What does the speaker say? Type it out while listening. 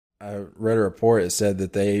I read a report. It said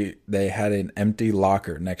that they had an empty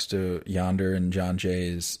locker next to Yonder and John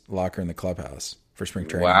Jay's locker in the clubhouse for spring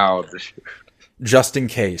training. Wow. Just in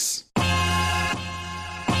case.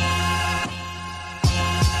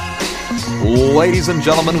 Ladies and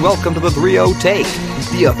gentlemen, welcome to the 3-0 Take,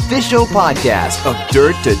 the official podcast of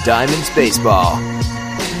Dirt to Diamonds Baseball.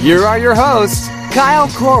 Here are your hosts, Kyle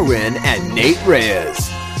Corwin and Nate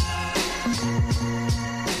Reyes.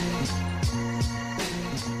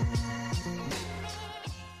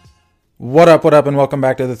 What up, and welcome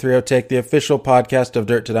back to the 3-0 Take, the official podcast of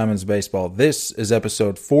Dirt to Diamonds Baseball. This is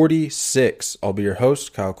episode 46. I'll be your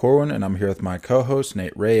host, Kyle Corwin, and I'm here with my co-host,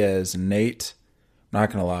 Nate Reyes. Nate,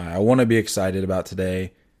 not going to lie, I want to be excited about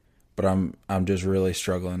today, but I'm just really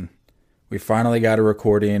struggling. We finally got a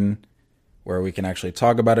recording where we can actually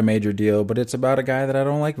talk about a major deal, but it's about a guy that I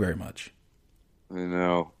don't like very much. I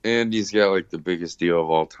know. And he's got like the biggest deal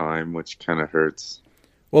of all time, which kind of hurts.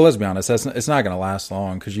 Well, let's be honest, it's not going to last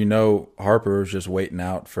long because Harper is just waiting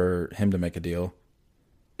out for him to make a deal.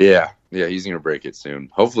 Yeah, he's going to break it soon.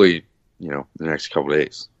 Hopefully, the next couple of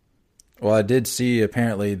days. Well, I did see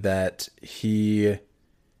apparently that he,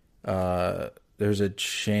 there's a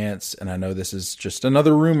chance, and I know this is just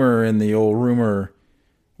another rumor in the old rumor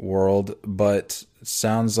world, but it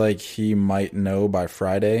sounds like he might know by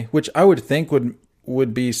Friday, which I would think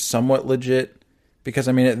would be somewhat legit because,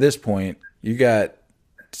 I mean, at this point, you got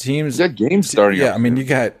teams. You got games starting up. Yeah, I mean, you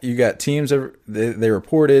got teams, they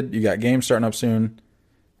reported, you got games starting up soon.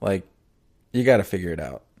 Like, you got to figure it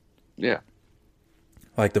out. Yeah.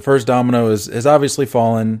 Like, the first domino is obviously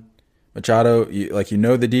fallen. Machado, you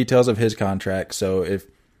know the details of his contract. So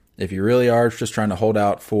if you really are just trying to hold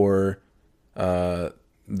out for the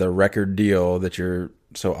record deal that you're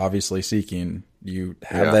so obviously seeking, you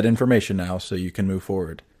have that information now, so you can move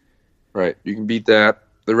forward. Right. You can beat that.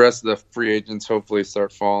 The rest of the free agents hopefully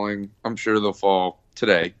start falling. I'm sure they'll fall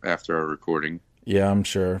today after our recording. Yeah, I'm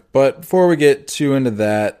sure. But before we get too into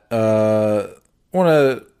that, I want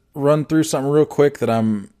to run through something real quick that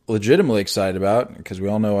I'm legitimately excited about, because we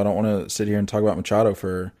all know I don't want to sit here and talk about Machado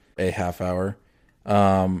for a half hour.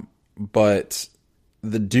 But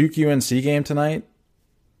the Duke UNC game tonight,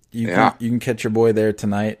 you can catch your boy there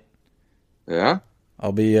tonight. Yeah.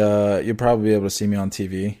 I'll be you'll probably be able to see me on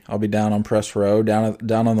TV. I'll be down on press row,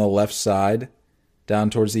 down on the left side, down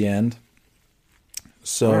towards the end.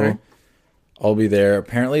 So right. I'll be there.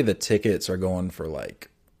 Apparently the tickets are going for like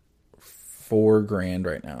 $4,000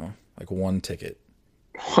 right now. Like one ticket.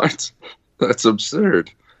 What? That's absurd.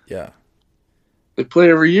 Yeah. They play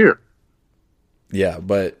every year. Yeah,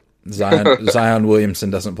 but Zion Williamson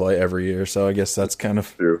doesn't play every year, so I guess that's kind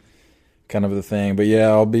of the thing. But yeah,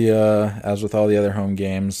 I'll be as with all the other home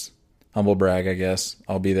games, humble brag, I guess.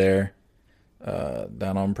 I'll be there,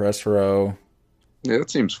 down on press row. Yeah, that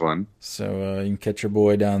seems fun. So you can catch your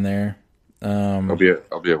boy down there. I'll be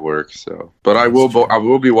at work, but I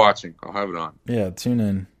will be watching. I'll have it on. Yeah, tune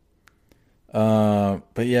in.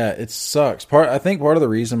 But yeah, it sucks. I think part of the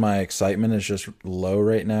reason my excitement is just low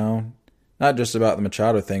right now, not just about the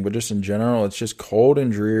Machado thing, but just in general, it's just cold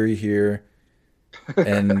and dreary here.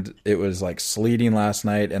 And it was like sleeting last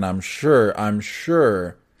night, and I'm sure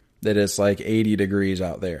that it's like 80 degrees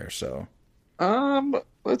out there. So,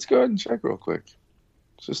 let's go ahead and check real quick,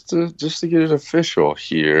 just to get it official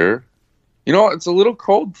here. It's a little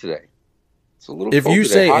cold today. If you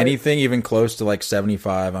say anything even close to like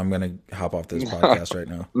 75, I'm gonna hop off this podcast right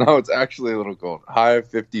now. No, it's actually a little cold. High of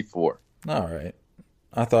 54. All right.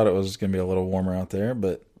 I thought it was gonna be a little warmer out there,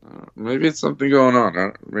 but maybe it's something going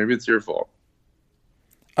on. Maybe it's your fault.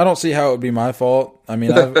 I don't see how it would be my fault. I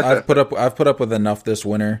mean, I've put up with enough this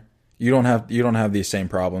winter. You don't have these same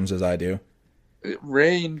problems as I do. It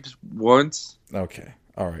rained once. Okay.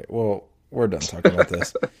 All right. Well, we're done talking about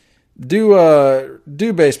this.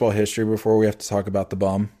 Do baseball history before we have to talk about the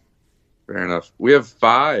bum. Fair enough. We have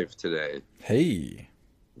 5 today. Hey.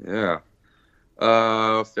 Yeah.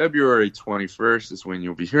 February 21st is when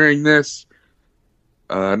you'll be hearing this.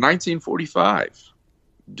 1945.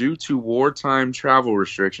 Due to wartime travel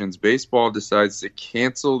restrictions, baseball decides to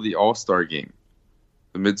cancel the All-Star Game.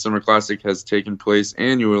 The Midsummer Classic has taken place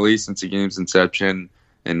annually since the game's inception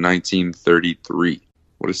in 1933.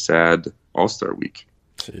 What a sad All-Star week.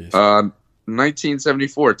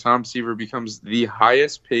 1974, Tom Seaver becomes the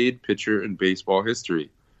highest-paid pitcher in baseball history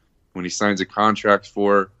when he signs a contract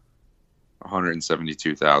for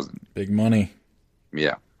 $172,000. Big money.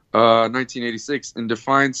 Yeah. 1986, in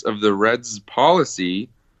defiance of the Reds' policy,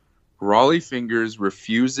 Raleigh Fingers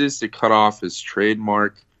refuses to cut off his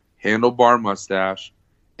trademark handlebar mustache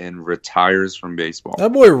and retires from baseball.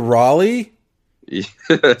 That boy Raleigh?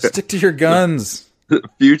 Stick to your guns.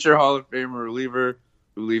 future Hall of Famer reliever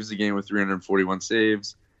who leaves the game with 341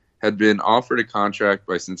 saves, had been offered a contract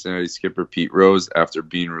by Cincinnati skipper Pete Rose after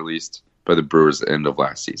being released by the Brewers at the end of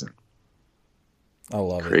last season. I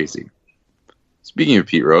love it. Crazy. Speaking of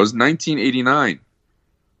Pete Rose, 1989,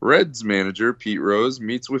 Reds manager Pete Rose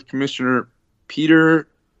meets with Commissioner Peter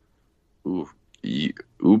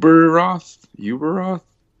Uberoth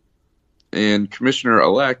and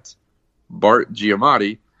Commissioner-elect Bart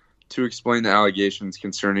Giamatti to explain the allegations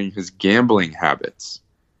concerning his gambling habits.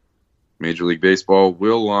 Major League Baseball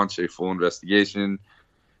will launch a full investigation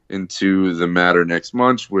into the matter next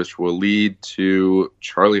month, which will lead to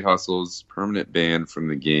Charlie Hustle's permanent ban from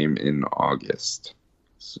the game in August.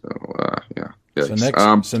 So, yeah. So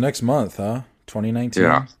next month, huh? 2019?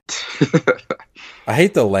 Yeah. I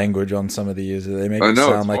hate the language on some of these. They make it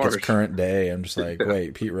sound like harsh. It's current day. I'm just like,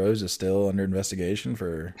 wait, Pete Rose is still under investigation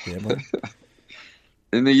for gambling?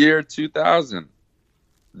 In the year 2000,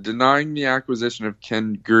 denying the acquisition of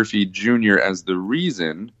Ken Griffey Jr. as the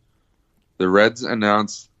reason, the Reds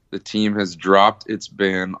announced the team has dropped its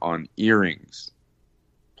ban on earrings.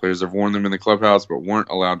 Players have worn them in the clubhouse but weren't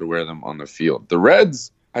allowed to wear them on the field. The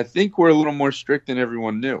Reds, I think, were a little more strict than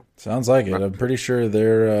everyone knew. Sounds like it. I'm pretty sure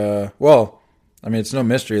they're, it's no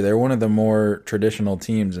mystery. They're one of the more traditional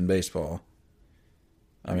teams in baseball.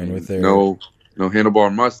 I mean, with their... No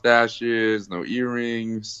handlebar mustaches, no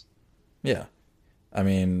earrings. Yeah. I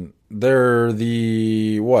mean, they're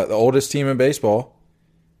the oldest team in baseball.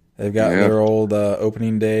 They've got their old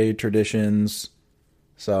opening day traditions.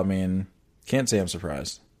 So, I mean, can't say I'm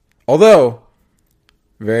surprised. Although,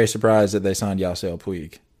 very surprised that they signed Yasiel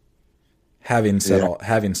Puig. Having said all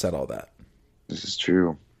that. This is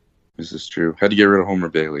true. Had to get rid of Homer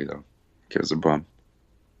Bailey, though. He was a bum.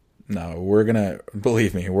 No,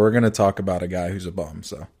 believe me, we're going to talk about a guy who's a bum,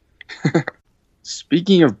 so.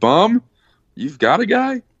 Speaking of bum, you've got a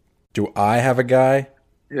guy? Do I have a guy?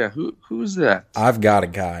 Yeah, who's that? I've got a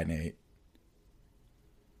guy, Nate.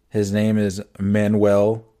 His name is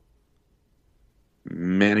Manuel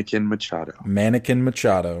Mannequin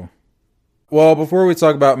Machado. Well, before we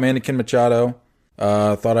talk about Mannequin Machado,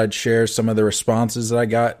 thought I'd share some of the responses that I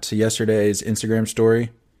got to yesterday's Instagram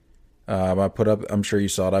story. I'm sure you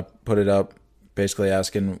saw it. I put it up basically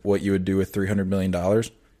asking what you would do with $300 million.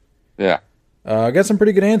 Yeah. I got some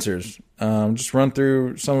pretty good answers. Just run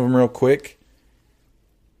through some of them real quick.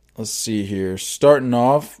 Let's see here. Starting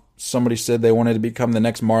off, somebody said they wanted to become the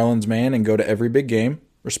next Marlins man and go to every big game.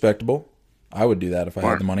 Respectable. I would do that if I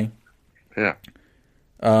had the money. Yeah.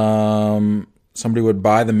 Somebody would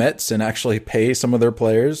buy the Mets and actually pay some of their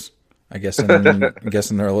players. I'm guessing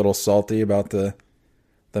they're a little salty about the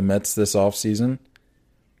Mets this offseason.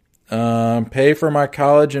 Pay for my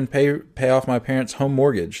college and pay off my parents' home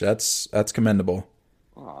mortgage. That's commendable.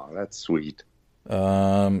 Oh, that's sweet.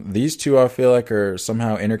 These two I feel like are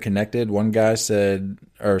somehow interconnected. One guy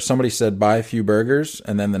somebody said buy a few burgers,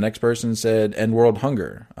 and then the next person said end world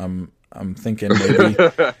hunger. I'm thinking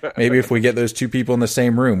maybe if we get those two people in the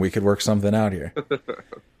same room, we could work something out here.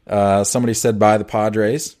 Somebody said buy the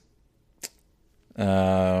Padres.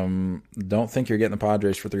 Don't think you're getting the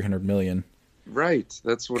Padres for $300 million. Right.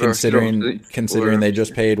 That's what considering they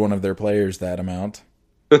just paid one of their players that amount.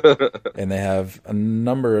 And they have a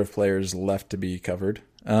number of players left to be covered.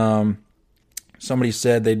 Somebody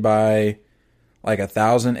said they'd buy like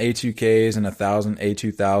 1,000 A2Ks and 1,000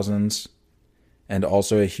 A2000s and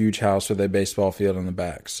also a huge house with a baseball field in the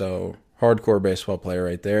back. So hardcore baseball player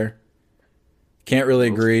right there. Can't really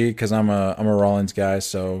agree because I'm a Rollins guy,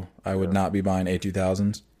 so I would not be buying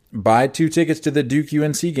A2000s. Buy 2 tickets to the Duke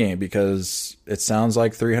UNC game because it sounds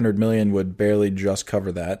like $300 million would barely just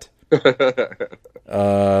cover that.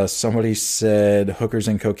 Somebody said hookers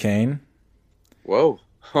and cocaine. Whoa!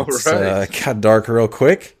 All right, got dark real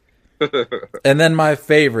quick. And then my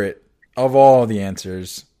favorite of all the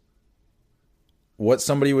answers: what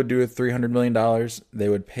somebody would do with $300 million? They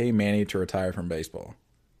would pay Manny to retire from baseball.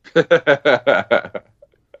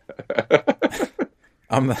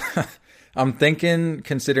 I'm thinking,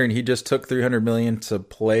 considering he just took $300 million to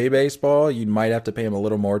play baseball, you might have to pay him a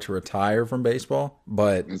little more to retire from baseball.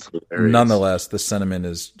 But nonetheless, the sentiment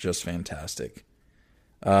is just fantastic.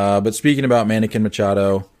 But speaking about Mannequin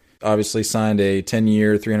Machado, obviously signed a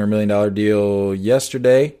 10-year, $300 million deal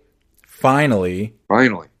yesterday. Finally,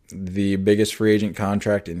 the biggest free agent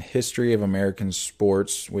contract in history of American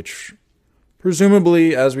sports, which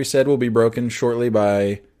presumably, as we said, will be broken shortly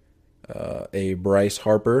by a Bryce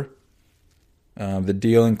Harper. The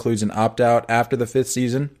deal includes an opt-out after the 5th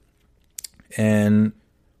season and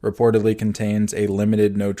reportedly contains a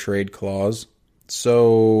limited no-trade clause.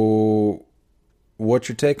 So, what's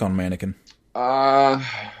your take on Mannequin? Uh,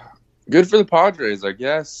 Good for the Padres, I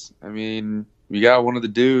guess. I mean, we got one of the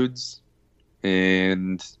dudes,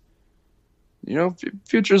 and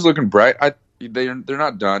future's looking bright. They're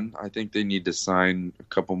not done. I think they need to sign a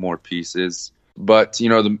couple more pieces, but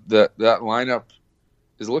that lineup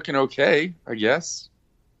is looking okay, I guess.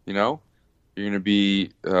 You're going to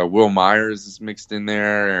be Will Myers is mixed in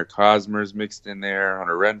there, Eric Hosmer's mixed in there,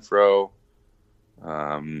 Hunter Renfroe.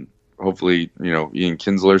 Hopefully, Ian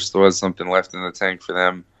Kinsler still has something left in the tank for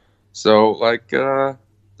them. So,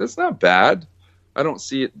 that's not bad. I don't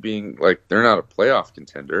see it being like they're not a playoff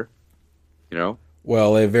contender,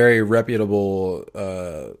 Well, a very reputable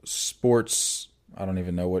sports, I don't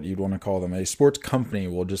even know what you'd want to call them, a sports company,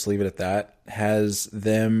 we'll just leave it at that, has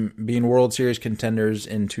them being World Series contenders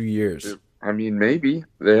in 2 years. I mean, maybe.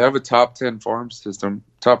 They have a top 10 farm system,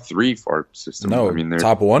 top 3 farm system. No, I mean, they're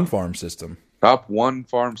top 1 farm system. Top 1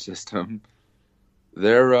 farm system.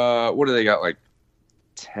 They're, what do they got,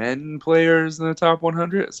 10 players in the top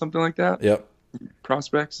 100, something like that? Yep.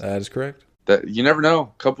 Prospects? That is correct. That you never know.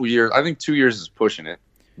 A couple years. I think 2 years is pushing it.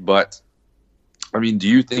 But, I mean,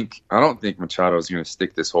 I don't think Machado is going to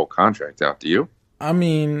stick this whole contract out, do you? I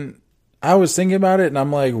mean, I was thinking about it, and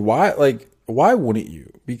I'm like, why wouldn't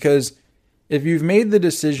you? Because if you've made the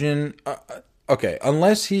decision, okay,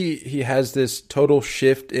 unless he has this total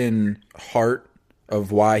shift in heart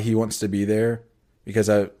of why he wants to be there, because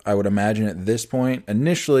I would imagine at this point,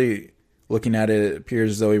 initially looking at it, it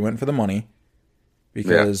appears as though he went for the money.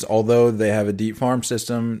 Because although they have a deep farm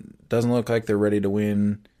system, doesn't look like they're ready to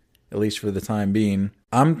win, at least for the time being.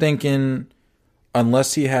 I'm thinking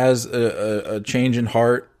unless he has a change in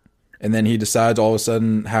heart and then he decides all of a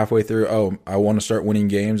sudden halfway through, oh, I want to start winning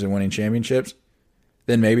games and winning championships,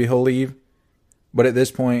 then maybe he'll leave. But at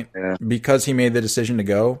this point, because he made the decision to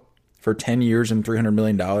go for 10 years and $300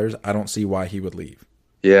 million, I don't see why he would leave.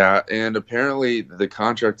 Yeah, and apparently the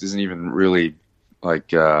contract isn't even really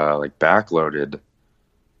backloaded.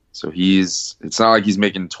 So it's not like he's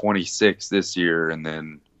making 26 this year and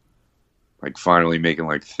then finally making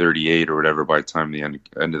 38 or whatever by the time the end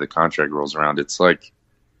of the contract rolls around. It's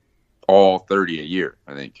all 30 a year,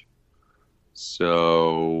 I think.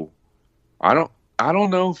 So I don't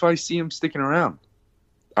know if I see him sticking around.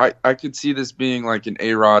 I could see this being an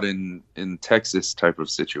A-Rod in Texas type of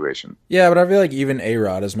situation. Yeah, but I feel like even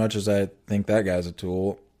A-Rod, as much as I think that guy's a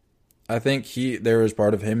tool, I think there was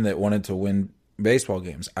part of him that wanted to win baseball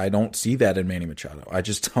games. I don't see that in Manny Machado. I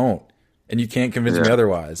just don't. And you can't convince me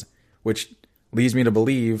otherwise, which leads me to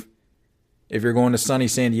believe if you're going to sunny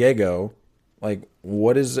San Diego,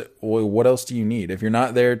 what else do you need? If you're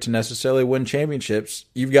not there to necessarily win championships,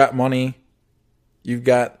 you've got money, you've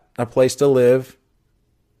got a place to live,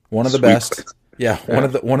 one of the best. Yeah,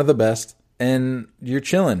 one of the best, and you're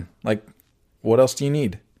chilling. What else do you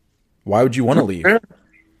need? Why would you want to leave?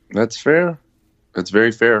 That's fair. That's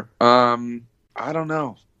very fair. I don't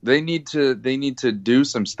know. They need to do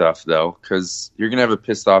some stuff though, because you're gonna have a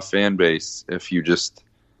pissed off fan base if you just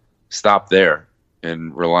stop there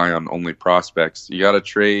and rely on only prospects. You got to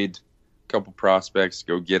trade a couple prospects,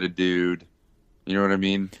 go get a dude. You know what I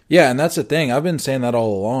mean? Yeah, and that's the thing. I've been saying that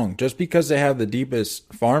all along. Just because they have the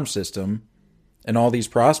deepest farm system and all these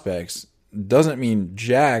prospects doesn't mean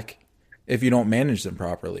jack if you don't manage them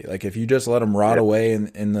properly. If you just let them rot away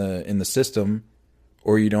in the system,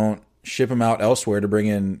 or you don't ship them out elsewhere to bring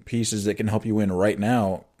in pieces that can help you win right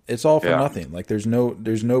now, it's all for nothing. There's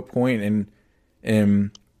no point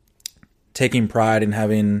in taking pride in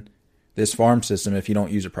having this farm system if you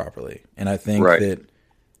don't use it properly. And I think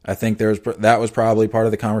that was probably part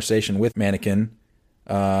of the conversation with Mannequin.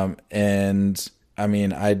 And I mean,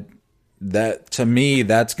 to me,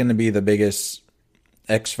 that's going to be the biggest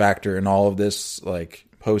X factor in all of this,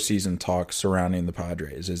 postseason talk surrounding the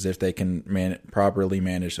Padres, is if they can properly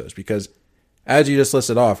manage those. Because as you just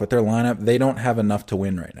listed off with their lineup, they don't have enough to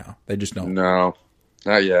win right now. They just don't. No,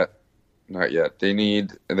 not yet. Not yet.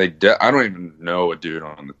 I don't even know a dude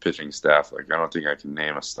on the pitching staff. I don't think I can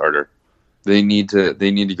name a starter. They need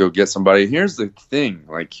to go get somebody. Here's the thing.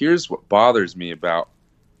 Here's what bothers me about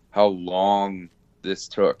how long this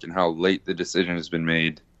took and how late the decision has been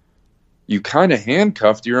made. You kind of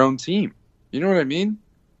handcuffed your own team. You know what I mean?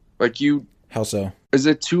 How so? Is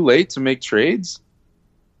it too late to make trades?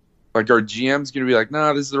 Our GM's going to be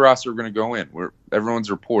nah, this is the roster we're going to go in.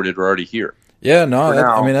 Everyone's reported. We're already here. Yeah, no,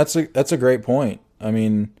 that's a great point. I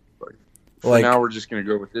mean, for now we're just going to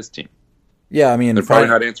go with this team. Yeah, I mean, they're probably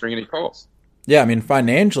not answering any calls. Yeah, I mean,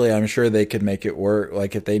 financially, I'm sure they could make it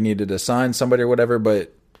work. If they needed to sign somebody or whatever.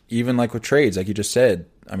 But even with trades, like you just said,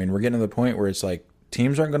 I mean, we're getting to the point where it's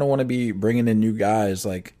teams aren't going to want to be bringing in new guys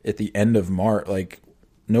at the end of March,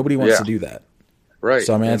 Nobody wants to do that. Right.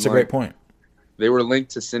 So, I mean, that's a great point. They were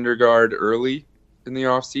linked to Syndergaard early in the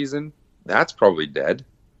offseason. That's probably dead.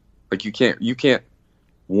 Like, you can't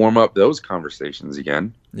warm up those conversations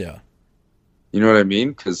again. Yeah. You know what I mean?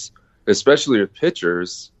 Because especially with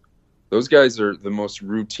pitchers, those guys are the most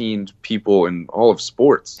routine people in all of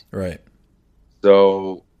sports. Right.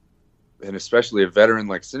 So, and especially a veteran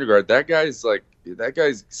like Syndergaard, that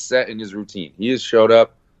guy's set in his routine. He has showed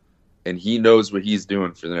up, and he knows what he's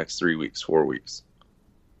doing for the next 3 weeks, 4 weeks.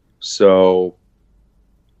 So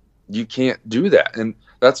you can't do that. And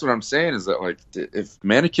that's what I'm saying is that, like, if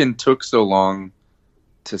Mannequin took so long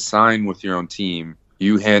to sign with your own team,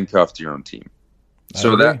 you handcuffed your own team.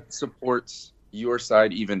 So that supports your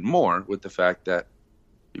side even more with the fact that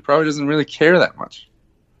he probably doesn't really care that much.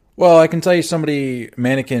 Well, I can tell you somebody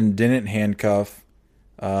Mannequin didn't handcuff,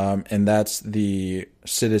 and that's the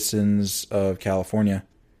citizens of California.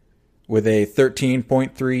 With a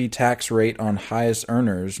 13.3 tax rate on highest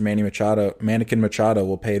earners, Mannequin Machado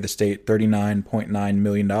will pay the state $39.9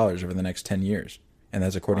 million over the next 10 years. And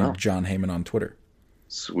that's according to John Heyman on Twitter.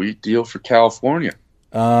 Sweet deal for California.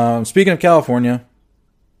 Speaking of California,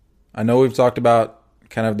 I know we've talked about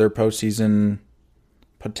kind of their postseason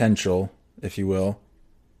potential, if you will.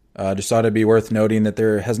 Just thought it'd be worth noting that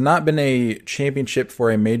there has not been a championship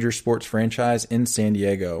for a major sports franchise in San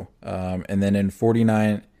Diego. And then in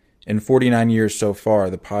 49 years so far,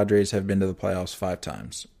 the Padres have been to the playoffs 5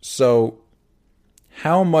 times. So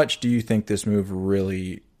how much do you think this move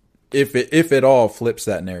really, if it all, flips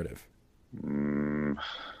that narrative?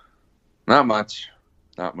 Not much.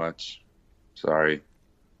 Not much. Sorry.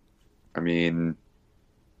 I mean,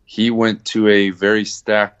 he went to a very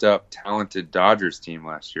stacked up, talented Dodgers team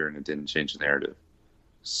last year, and it didn't change the narrative.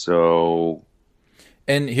 So,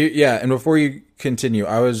 and before you continue,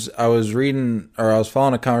 I was reading, or I was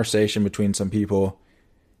following a conversation between some people,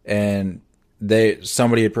 and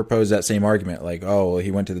somebody had proposed that same argument, like, oh, well,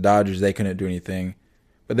 he went to the Dodgers, they couldn't do anything.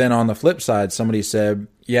 But then on the flip side, somebody said,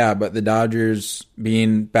 yeah, but the Dodgers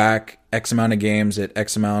being back X amount of games at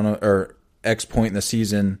X point in the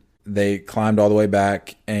season, they climbed all the way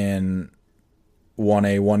back and won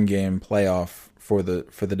a 1-game playoff for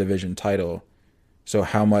the division title. So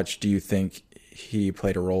how much do you think he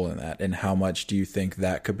played a role in that, and how much do you think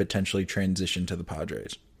that could potentially transition to the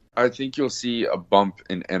Padres? I think you'll see a bump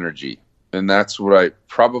in energy, and that's what I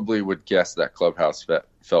probably would guess that clubhouse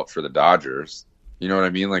felt for the Dodgers. You know what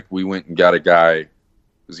I mean? Like, we went and got a guy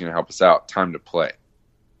who's going to help us out, time to play.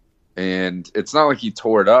 And it's not like he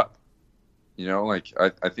tore it up. You know, like,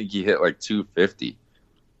 I think he hit like 250.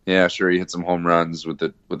 Yeah, sure, he hit some home runs with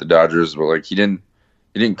the Dodgers, but like he didn't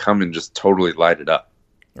come and just totally light it up.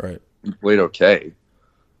 Right. He played okay.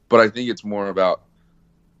 But I think it's more about,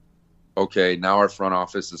 okay, now our front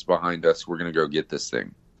office is behind us. We're going to go get this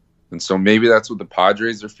thing. And so maybe that's what the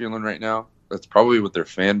Padres are feeling right now. That's probably what their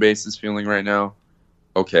fan base is feeling right now.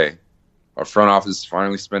 Okay, our front office is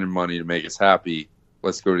finally spending money to make us happy.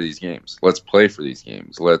 Let's go to these games. Let's play for these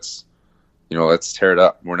games. Let's tear it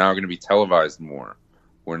up. We're now going to be televised more.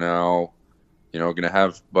 We're now, going to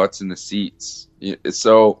have butts in the seats.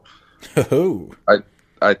 So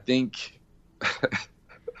I think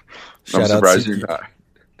I'm surprised you're not.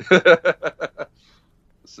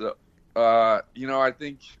 So, I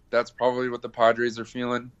think that's probably what the Padres are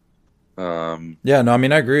feeling. Yeah, no, I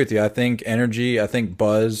mean, I agree with you. I think energy, I think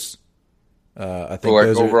buzz. I think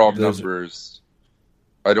like overall numbers,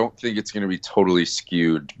 I don't think it's going to be totally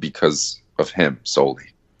skewed because of him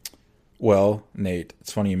solely. Well, Nate,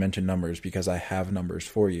 it's funny you mentioned numbers because I have numbers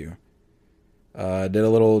for you. Did a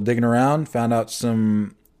little digging around, found out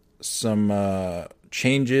some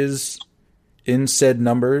changes in said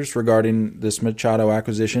numbers regarding this Machado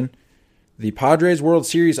acquisition. The Padres World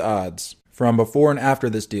Series odds from before and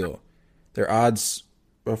after this deal. Their odds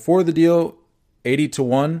before the deal,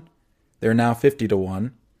 80-1. They're now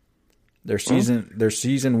 50-1. Their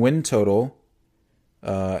season win total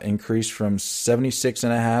increased from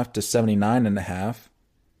 76.5 to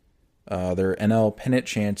 79.5. Their NL pennant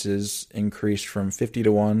chances increased from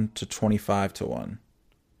 50-1 to 25-1.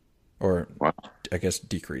 Or wow. I guess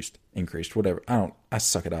increased, whatever. I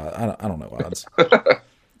suck at odds. I don't know odds.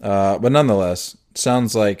 But nonetheless,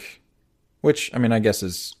 sounds like, which I mean, I guess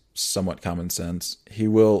is somewhat common sense. He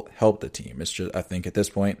will help the team. It's just, I think at this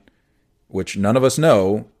point, which none of us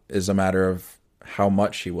know, is a matter of how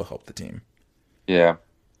much he will help the team. Yeah.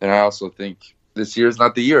 And I also think this year is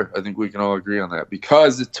not the year. I think we can all agree on that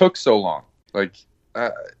because it took so long. Like,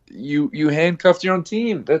 you handcuffed your own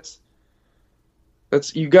team. That's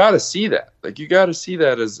you got to see that. Like, you got to see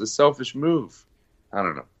that as a selfish move. I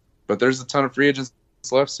don't know. But there's a ton of free agents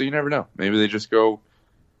left, so you never know. Maybe they just go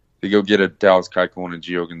They go get a Dallas Keuchel and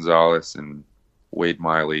Gio Gonzalez and Wade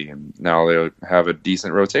Miley, and now they have a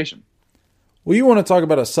decent rotation. Well, you want to talk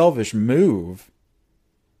about a selfish move.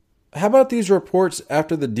 How about these reports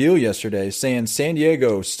after the deal yesterday saying San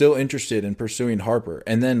Diego is still interested in pursuing Harper,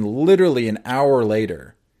 and then literally an hour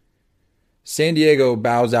later, San Diego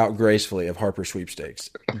bows out gracefully of Harper sweepstakes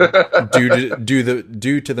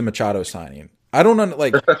due to the Machado signing. I don't know.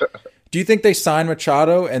 Like, do you think they signed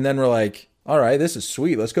Machado and then were like, "All right, this is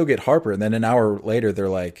sweet. Let's go get Harper," and then an hour later they're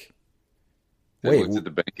like, "Wait, looked at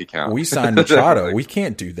the bank account. We signed Machado. Like, we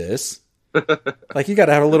can't do this." Like, you got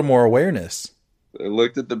to have a little more awareness. They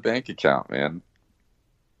looked at the bank account, man.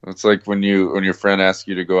 It's like when your friend asks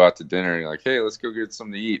you to go out to dinner and you're like, "Hey, let's go get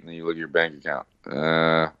something to eat," and then you look at your bank account.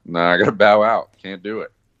 No, I gotta bow out. Can't do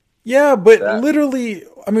it. Yeah, but literally,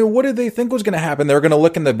 I mean, what did they think was going to happen? They were going to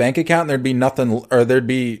look in the bank account and there'd be nothing, or there'd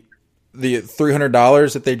be the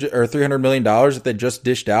 $300 that or $300 million that they just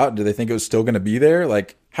dished out. Do they think it was still going to be there?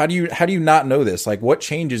 Like, how do you not know this? Like, what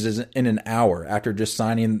changes in an hour after just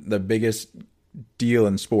signing the biggest deal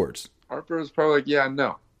in sports? Harper is probably like, "Yeah,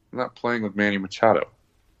 no, I'm not playing with Manny Machado.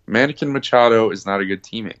 Mannequin Machado is not a good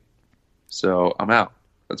teammate, so I'm out."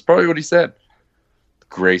 That's probably what he said.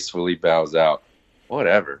 Gracefully bows out.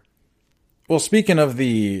 Whatever. Well, speaking of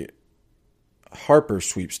the Harper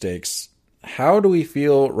sweepstakes, how do we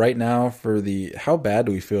feel right now how bad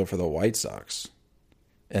do we feel for the White Sox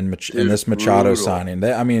in this Machado signing?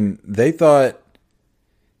 They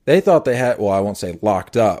thought they had, well, I won't say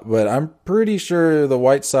locked up, but I'm pretty sure the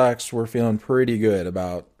White Sox were feeling pretty good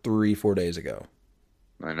about 3-4 days ago.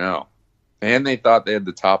 I know. And they thought they had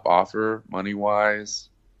the top offer money-wise.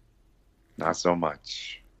 Not so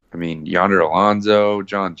much. I mean, Yonder Alonso,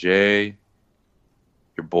 John Jay,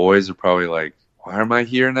 your boys are probably like, "Why am I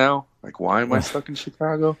here now? Like, why am I stuck in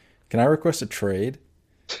Chicago?" Can I request a trade?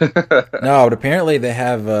 No, but apparently they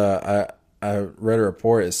have, I read a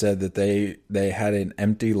report that said that they had an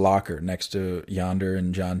empty locker next to Yonder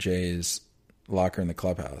and John Jay's locker in the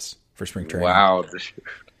clubhouse for spring training. Wow.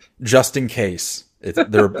 Just in case.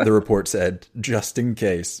 The report said, just in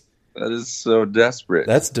case. That is so desperate.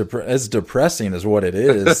 That's depressing is what it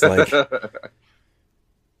is. Like,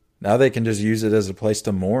 now they can just use it as a place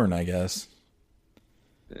to mourn, I guess.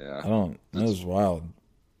 Yeah. That was wild.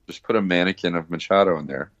 Just put a mannequin of Machado in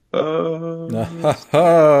there. Well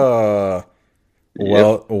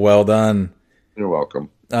done. You're welcome.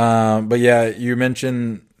 But yeah, you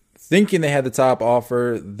mentioned thinking they had the top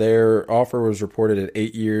offer. Their offer was reported at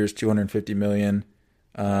 8 years, $250 million.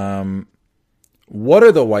 What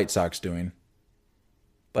are the White Sox doing?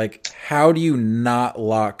 Like, how do you not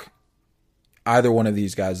lock either one of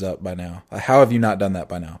these guys up by now? How have you not done that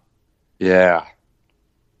by now? Yeah,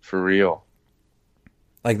 for real.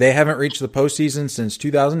 Like, they haven't reached the postseason since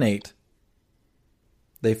 2008.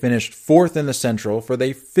 They finished 4th in the Central for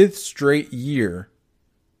the 5th straight year,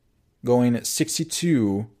 going at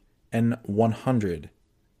 62-100.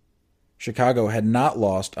 Chicago had not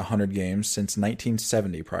lost 100 games since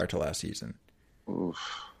 1970 prior to last season. Oof.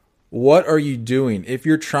 What are you doing? If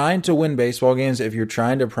you're trying to win baseball games, if you're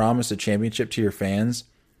trying to promise a championship to your fans,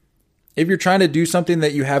 if you're trying to do something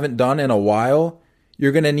that you haven't done in a while,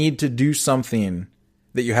 you're going to need to do something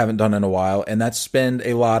that you haven't done in a while, and that's spend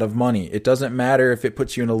a lot of money. It doesn't matter if it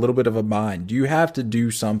puts you in a little bit of a bind. You have to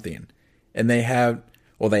do something. And they had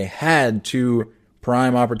 2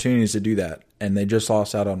 prime opportunities to do that, and they just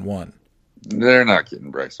lost out on one. They're not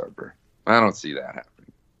getting Bryce Harper. I don't see that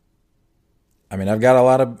happening. I mean, I've got a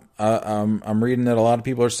lot of I'm reading that a lot of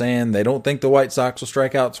people are saying they don't think the White Sox will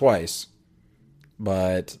strike out twice,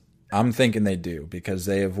 but I'm thinking they do because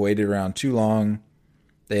they have waited around too long.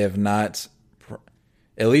 They have not,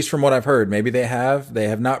 at least from what I've heard, maybe they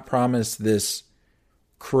have not promised this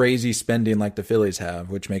crazy spending like the Phillies have,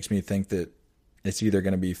 which makes me think that it's either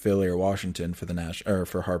going to be Philly or Washington for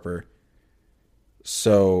for Harper.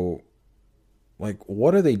 So, like,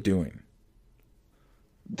 what are they doing?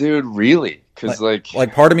 Dude, really? Because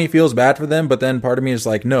like part of me feels bad for them, but then part of me is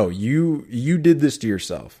like, no, you did this to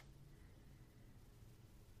yourself.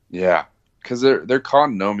 Yeah, because they're caught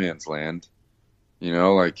in no man's land. You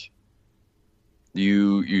know, like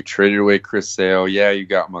you traded away Chris Sale. Yeah, you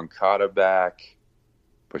got Moncada back,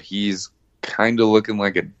 but he's kind of looking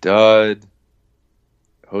like a dud.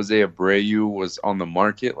 Jose Abreu was on the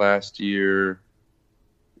market last year.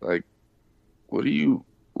 Like, what are you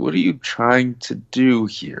trying to do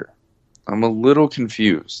here? I'm a little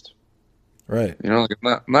confused. Right. You know, like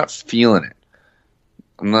I'm not feeling it.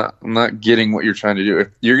 I'm not getting what you're trying to do. If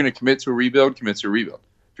you're going to commit to a rebuild, commit to a rebuild.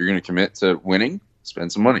 If you're going to commit to winning,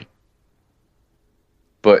 spend some money.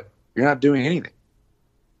 But you're not doing anything.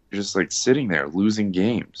 You're just like sitting there losing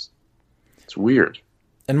games. It's weird.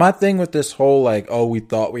 And my thing with this whole we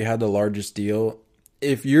thought we had the largest deal.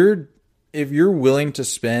 If you're willing to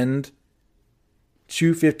spend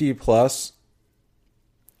 $250 plus,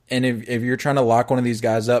 and if you're trying to lock one of these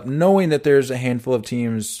guys up, knowing that there's a handful of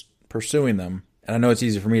teams pursuing them, and I know it's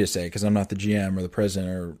easy for me to say because I'm not the GM or the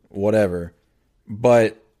president or whatever,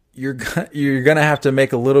 but you're gonna have to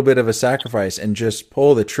make a little bit of a sacrifice and just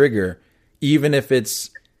pull the trigger, even if it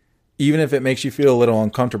makes you feel a little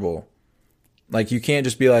uncomfortable. Like, you can't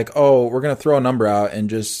just be like, oh, we're going to throw a number out and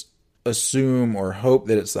just assume or hope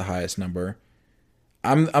that it's the highest number.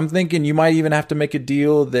 I'm thinking you might even have to make a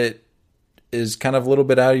deal that is kind of a little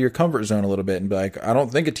bit out of your comfort zone a little bit and be like, I don't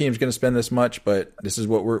think a team's going to spend this much, but this is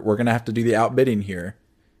what we're going to have to do the outbidding here.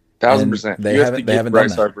 1,000%. They haven't done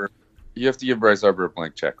that. You have to give Bryce Harper a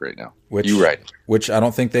blank check right now. Which I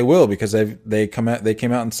don't think they will, because they came out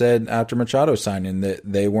and said after Machado signing that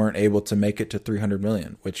they weren't able to make it to $300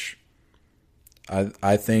 million, which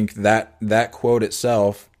I think that quote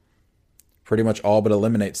itself pretty much all but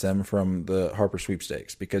eliminates them from the Harper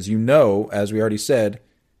sweepstakes, because as we already said,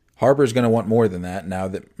 Harper's going to want more than that now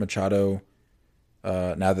that Machado,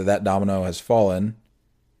 now that domino has fallen.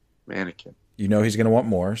 Mannequin. He's going to want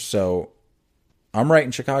more, so I'm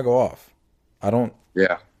writing Chicago off.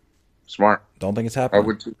 Yeah, smart. Don't think it's happening.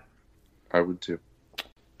 I would too.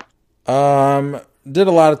 Did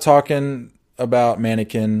a lot of talking about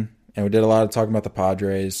Mannequin, and we did a lot of talking about the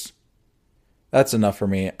Padres. That's enough for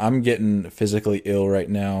me. I'm getting physically ill right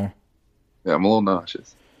now. Yeah, I'm a little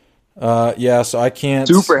nauseous. Yeah, so I can't.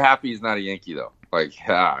 Super happy he's not a Yankee though.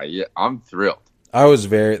 Yeah, I'm thrilled.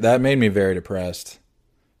 That made me very depressed.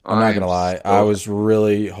 I'm not going to lie. So I was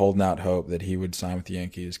really holding out hope that he would sign with the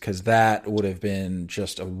Yankees, because that would have been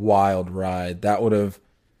just a wild ride. That would have...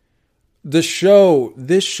 This show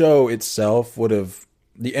itself would have...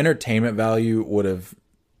 The entertainment value would have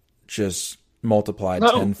just multiplied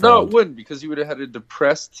tenfold. No, it wouldn't, because he would have had a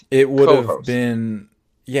depressed It would co-host. have been...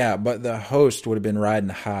 Yeah, but the host would have been riding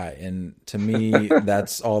high, and to me,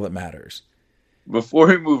 that's all that matters. Before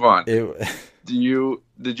we move on...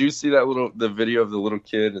 Did you see the video of the little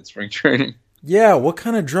kid at spring training? Yeah, what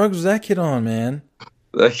kind of drugs was that kid on, man?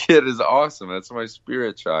 That kid is awesome. That's my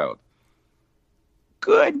spirit child.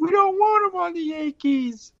 Good. We don't want him on the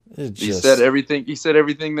Yankees. He said everything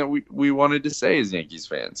that we wanted to say as Yankees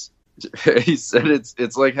fans. He said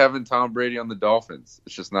it's like having Tom Brady on the Dolphins.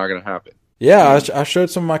 It's just not going to happen. Yeah, I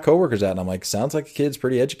showed some of my coworkers that, and I'm like, sounds like the kid's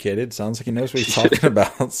pretty educated. Sounds like he knows what he's talking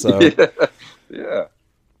about. So yeah.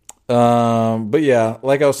 But yeah,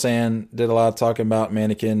 like I was saying, did a lot of talking about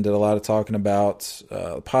Mannequin, did a lot of talking about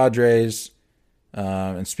the Padres.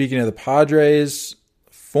 And speaking of the Padres,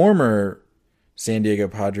 former San Diego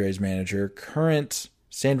Padres manager, current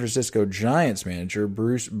San Francisco Giants manager,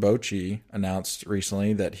 Bruce Bochy, announced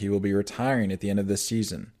recently that he will be retiring at the end of this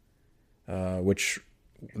season, which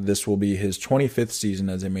this will be his 25th season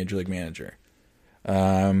as a Major League manager.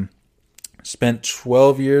 Spent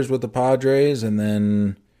 12 years with the Padres, and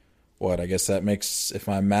then... I guess that makes, if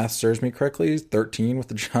my math serves me correctly, 13 with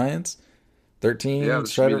the Giants. 13, yeah,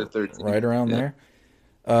 right around there.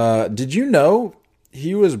 Did you know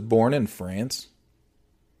he was born in France?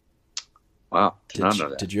 Wow, did not know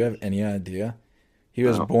that. Did you have any idea? He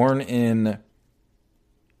was born in,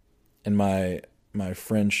 and my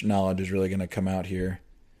French knowledge is really going to come out here,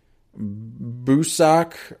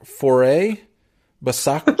 Bassac-Forêt,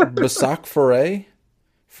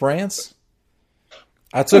 France.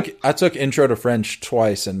 I took Intro to French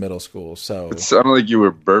twice in middle school, so it sounded like you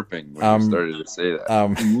were burping when you started to say that.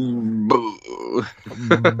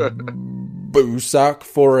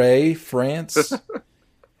 Bassac-Forêt, France.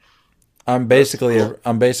 I'm basically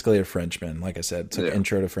a Frenchman. Like I said, took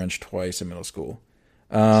Intro to French twice in middle school.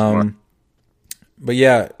 But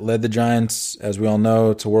yeah, led the Giants, as we all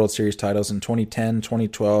know, to World Series titles in 2010,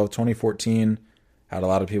 2012, 2014. Had a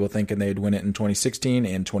lot of people thinking they'd win it in 2016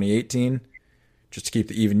 and 2018. Just to keep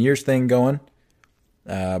the even years thing going.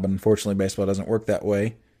 But unfortunately, baseball doesn't work that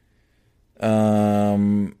way. A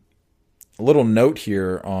little note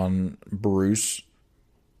here on Bruce,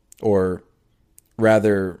 or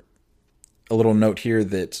rather, a little note here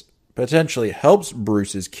that potentially helps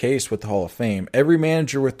Bruce's case with the Hall of Fame. Every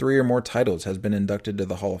manager with 3 or more titles has been inducted to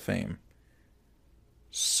the Hall of Fame.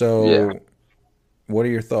 So, What are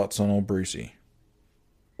your thoughts on old Brucey?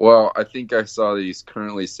 Well, I think I saw that he's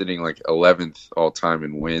currently sitting like 11th all-time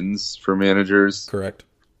in wins for managers. Correct.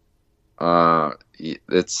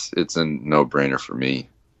 It's a no-brainer for me.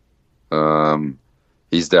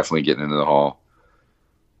 He's definitely getting into the Hall.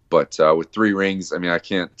 But with 3 rings, I mean, I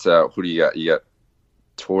can't... who do you got? You got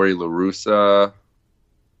Torey La Russa.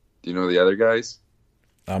 Do you know the other guys?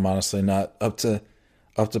 I'm honestly not up to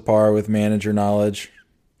par with manager knowledge.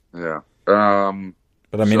 Yeah.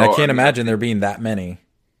 But I mean, I can't imagine there being that many.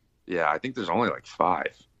 Yeah, I think there's only like 5,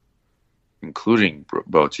 including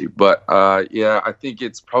Bochy. But yeah, I think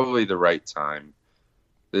it's probably the right time.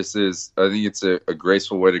 I think it's a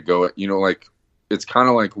graceful way to go. Like it's kind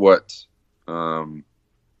of like what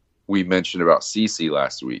we mentioned about CeCe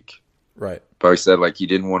last week. Right. But I said like he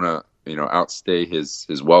didn't want to, outstay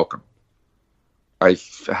his welcome. I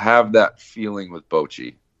have that feeling with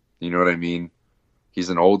Bochy. You know what I mean? He's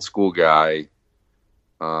an old school guy.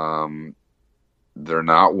 They're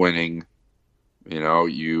not winning.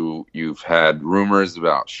 You've had rumors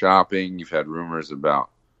about shopping. You've had rumors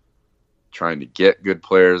about trying to get good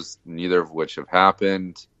players, neither of which have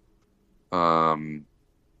happened. And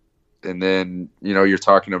then, you're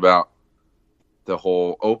talking about the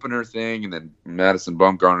whole opener thing. And then Madison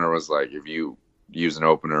Bumgarner was like, if you use an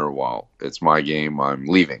opener, well, it's my game. I'm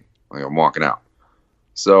leaving. Like, I'm walking out.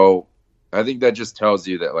 So I think that just tells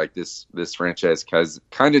you that like this franchise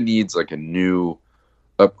kind of needs like a new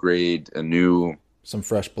upgrade, some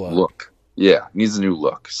fresh blood look. Yeah, needs a new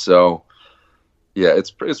look. So yeah,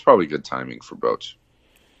 it's probably good timing for Bochy.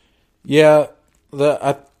 Yeah,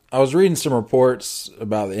 I was reading some reports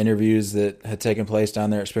about the interviews that had taken place down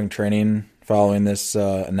there at spring training following this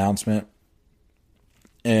announcement,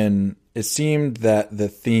 and it seemed that the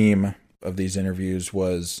theme of these interviews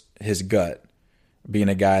was his gut. Being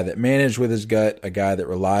a guy that managed with his gut, a guy that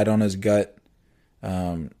relied on his gut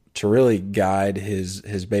to really guide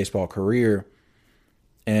his baseball career.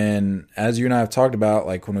 And as you and I have talked about,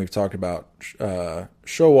 like when we've talked about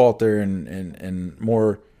Showalter and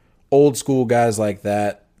more old school guys like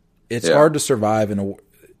that, it's hard to survive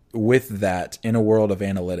with that in a world of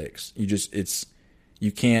analytics.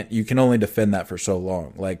 You can only defend that for so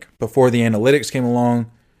long. Like before the analytics came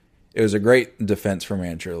along, it was a great defense for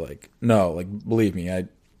manager. Like, no, like believe me, I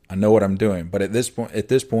know what I'm doing. But at this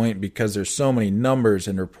point, because there's so many numbers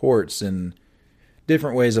and reports and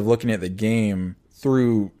different ways of looking at the game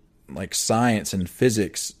through like science and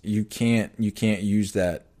physics, you can't use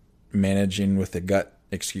that managing with the gut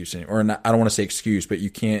excuse or not, I don't want to say excuse, but you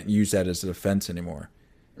can't use that as a defense anymore.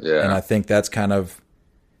 Yeah, and I think that's kind of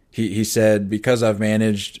he said because I've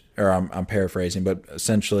managed, or I'm paraphrasing, but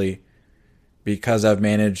essentially, because I've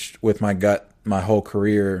managed with my gut my whole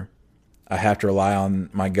career, I have to rely on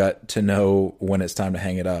my gut to know when it's time to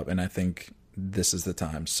hang it up. And I think this is the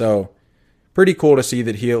time. So pretty cool to see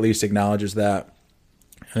that he at least acknowledges that.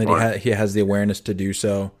 And that he has the awareness to do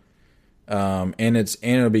so. And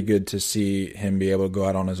it'll be good to see him be able to go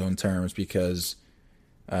out on his own terms because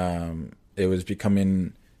it was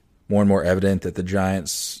becoming more and more evident that the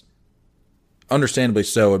Giants, understandably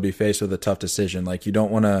so, would be faced with a tough decision. Like you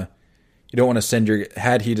don't want to send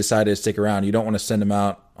had he decided to stick around, you don't want to send him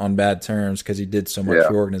out on bad terms because he did so much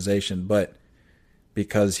for the organization. But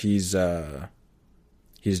because he's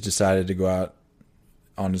decided to go out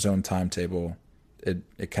on his own timetable,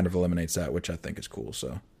 it kind of eliminates that, which I think is cool.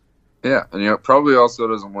 So yeah, and probably also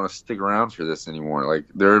doesn't want to stick around for this anymore. Like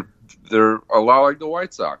they're a lot like the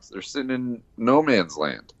White Sox. They're sitting in no man's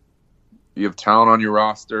land. You have talent on your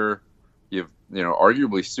roster. You have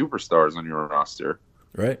arguably superstars on your roster.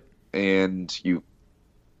 Right. And you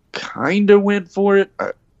kind of went for it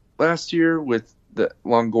last year with the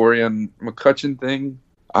Longoria and McCutchen thing.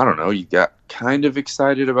 I don't know. You got kind of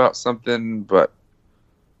excited about something, but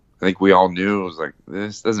I think we all knew it was like,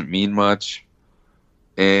 this doesn't mean much.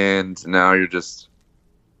 And now you're just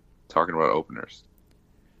talking about openers.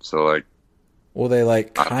 So, like... Well, they,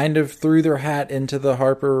 kind of threw their hat into the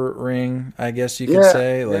Harper ring, I guess you could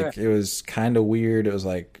say. It was kind of weird. It was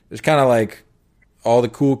kind of like all the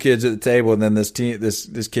cool kids at the table, and then this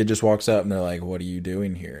kid just walks up, and they're like, "What are you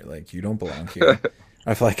doing here? Like, you don't belong here."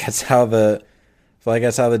 I feel like that's how the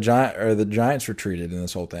Giants were treated in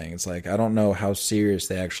this whole thing. It's like I don't know how serious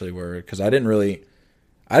they actually were because I didn't really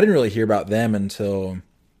hear about them until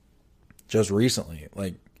just recently.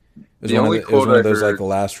 Like it was one of those like the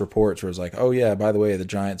last reports where it was like, "Oh yeah, by the way, the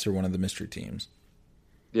Giants are one of the mystery teams."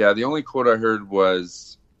 Yeah, the only quote I heard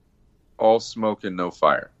was all smoke and no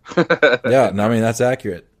fire. Yeah, no, I mean, that's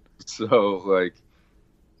accurate. So,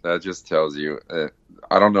 that just tells you,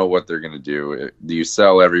 I don't know what they're going to do. Do you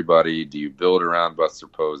sell everybody? Do you build around Buster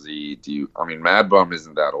Posey? Mad Bum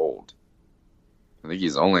isn't that old. I think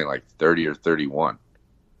he's only 30 or 31.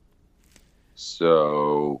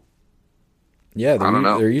 So, yeah, I don't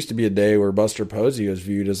know. There used to be a day where Buster Posey was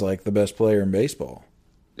viewed as the best player in baseball.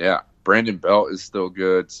 Yeah, Brandon Belt is still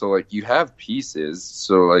good. So, you have pieces.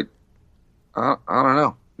 So, I don't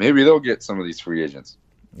know. Maybe they'll get some of these free agents.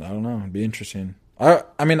 I don't know. It'd be interesting. I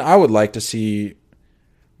would like to see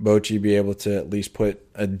Bochy be able to at least put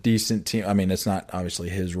a decent team. I mean, it's not obviously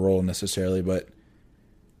his role necessarily, but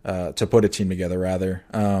to put a team together rather.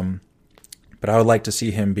 But I would like to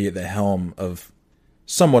see him be at the helm of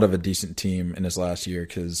somewhat of a decent team in his last year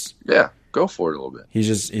because go for it a little bit.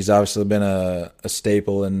 He's obviously been a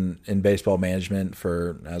staple in baseball management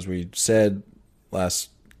for, as we said, last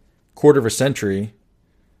quarter of a century.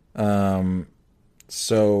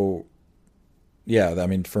 So yeah, I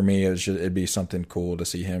mean, for me, it'd be something cool to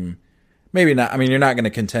see him. Maybe not. I mean, you're not going to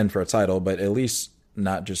contend for a title, but at least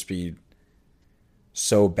not just be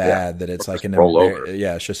so bad that it's like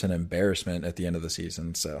it's just an embarrassment at the end of the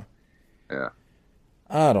season. So yeah,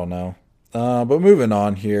 I don't know. But moving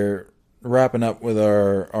on here, wrapping up with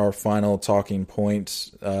our final talking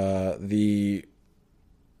points, the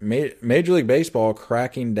Major League Baseball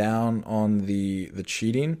cracking down on the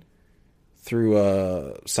cheating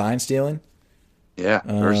through sign stealing. Yeah,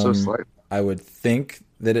 they're so slight. I would think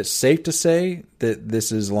that it's safe to say that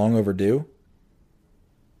this is long overdue.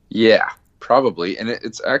 Yeah, probably. And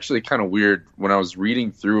it's actually kind of weird. When I was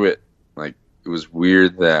reading through it, like, it was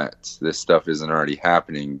weird that this stuff isn't already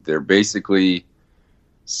happening. They're basically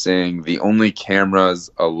saying the only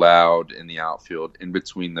cameras allowed in the outfield in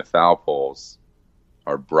between the foul poles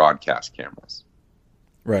are broadcast cameras.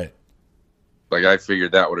 Right. Like, I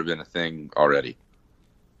figured that would have been a thing already.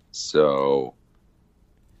 So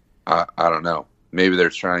I don't know. Maybe they're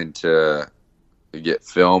trying to get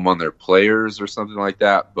film on their players or something like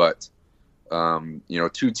that. But,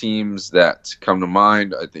 two teams that come to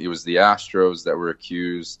mind, I think it was the Astros that were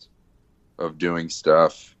accused of doing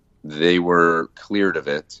stuff. They were cleared of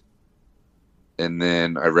it. And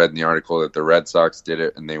then I read in the article that the Red Sox did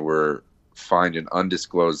it and they were fined an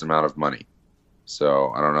undisclosed amount of money.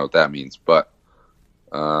 So I don't know what that means, but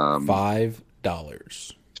 $5.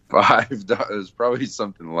 $5, probably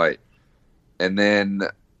something light. And then,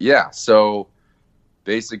 so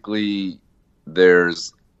basically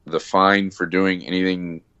there's the fine for doing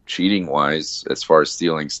anything cheating wise as far as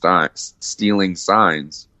stealing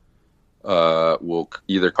signs will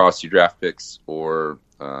either cost you draft picks or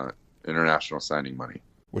international signing money,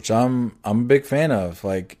 which I'm a big fan of.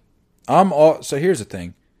 Like, so here's the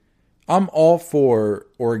thing. I'm all for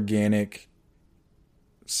organic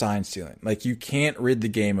sign stealing. Like, you can't rid the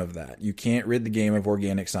game of that. You can't rid the game of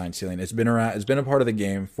organic sign stealing. It's been around. It's been a part of the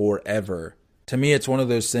game forever. To me, it's one of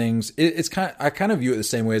those things. I kind of view it the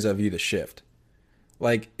same way as I view the shift.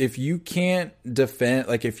 Like, if you can't defend,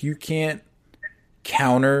 like if you can't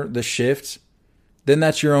counter the shift, then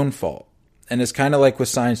that's your own fault. And it's kind of like with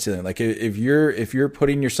sign stealing. Like, if you're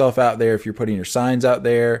putting yourself out there, if you're putting your signs out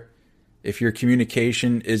there, if your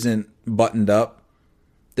communication isn't buttoned up,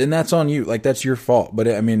 then that's on you. Like, that's your fault. But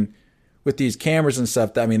I mean, with these cameras and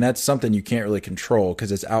stuff, I mean, that's something you can't really control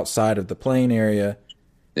because it's outside of the playing area.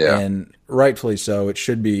 Yeah. And rightfully so.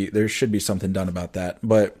 There should be something done about that.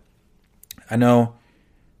 But I know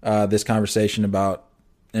this conversation about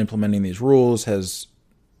implementing these rules has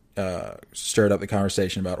stirred up the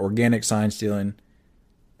conversation about organic sign stealing.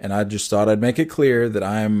 And I just thought I'd make it clear that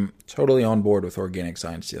I'm totally on board with organic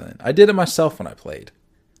sign stealing. I did it myself when I played.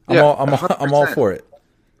 I'm all for it.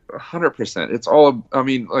 100%. It's all, I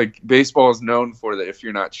mean, like, baseball is known for that. If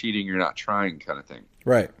you're not cheating, you're not trying kind of thing.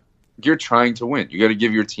 Right. You're trying to win. You got to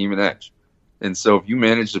give your team an edge. And so if you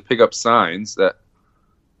manage to pick up signs that,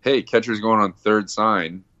 hey, catcher's going on third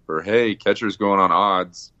sign, or hey, catcher's going on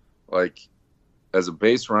odds, like, as a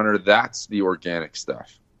base runner, that's the organic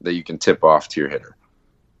stuff that you can tip off to your hitter.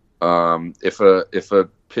 If a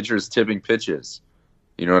pitcher's tipping pitches,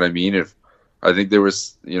 you know what I mean? I think there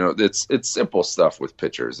was, it's simple stuff with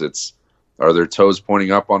pitchers. Are their toes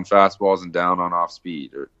pointing up on fastballs and down on off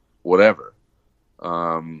speed or whatever?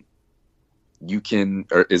 Or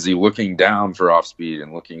is he looking down for off speed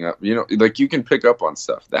and looking up? Like, you can pick up on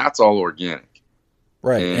stuff. That's all organic.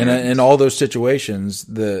 Right. And in all those situations,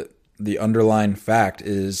 the underlying fact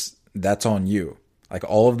is that's on you. Like,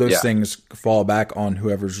 all of those things fall back on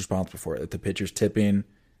whoever's responsible for it. If the pitcher's tipping,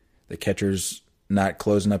 the catcher's not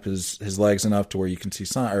closing up his legs enough to where you can see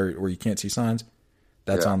or where you can't see signs,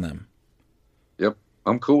 that's on them. Yep.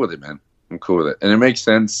 I'm cool with it, man. I'm cool with it. And it makes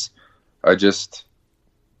sense. I was just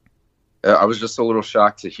a little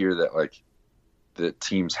shocked to hear that, like, the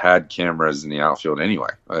teams had cameras in the outfield anyway.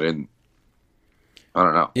 I don't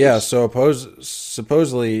know. Yeah, so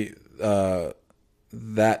supposedly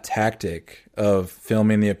that tactic of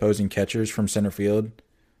filming the opposing catchers from center field,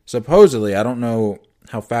 supposedly, I don't know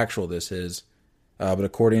how factual this is, but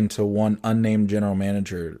according to one unnamed general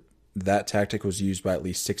manager, that tactic was used by at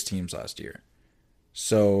least 6 teams last year.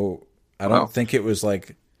 So I don't think it was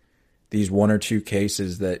like these 1 or 2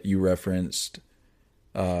 cases that you referenced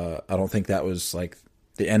I don't think that was like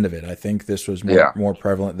the end of it. I think this was more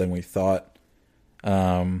prevalent than we thought.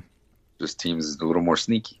 Just teams a little more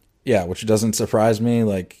sneaky. Yeah, which doesn't surprise me.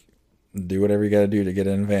 Like, do whatever you got to do to get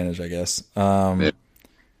an advantage, I guess. But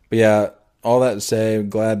yeah, all that to say, I'm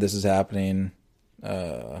glad this is happening.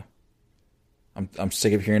 I'm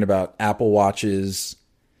sick of hearing about Apple Watches,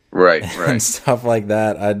 right, and stuff like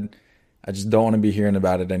that. I just don't want to be hearing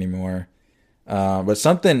about it anymore. But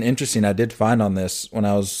something interesting I did find on this when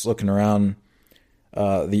I was looking around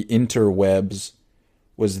the interwebs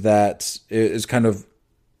was that it is kind of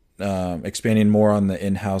expanding more on the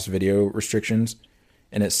in-house video restrictions.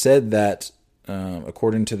 And it said that,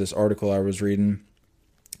 according to this article I was reading,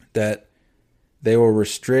 that they will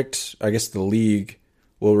restrict, I guess the league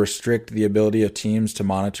will restrict the ability of teams to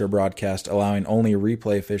monitor broadcast, allowing only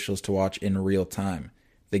replay officials to watch in real time.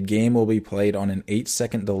 The game will be played on an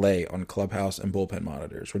 8-second delay on clubhouse and bullpen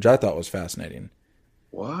monitors, which I thought was fascinating.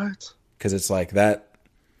 What? Because it's like that.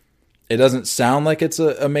 It doesn't sound like it's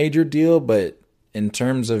a major deal, but in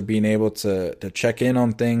terms of being able to check in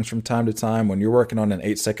on things from time to time, when you're working on an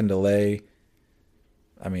 8-second delay,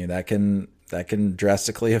 I mean, that can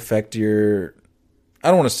drastically affect your, I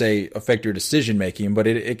don't want to say affect your decision making, but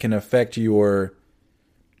it can affect your,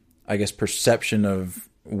 I guess, perception of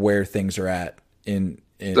where things are at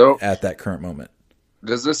at that current moment.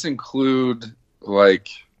 Does this include like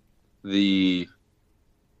whoever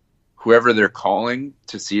they're calling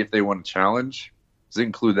to see if they want to challenge? Does it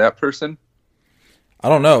include that person? I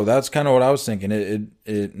don't know. That's kind of what I was thinking.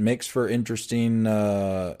 It makes for interesting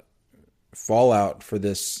fallout for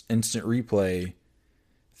this instant replay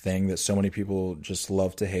thing that so many people just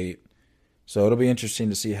love to hate. So it'll be interesting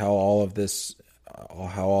to see how all of this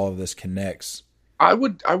connects. I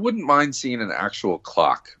wouldn't mind seeing an actual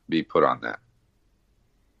clock be put on that.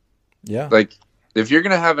 Yeah. Like if you're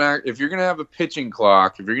gonna have a pitching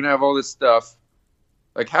clock, if you're gonna have all this stuff,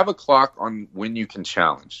 like have a clock on when you can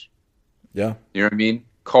challenge. Yeah. You know what I mean?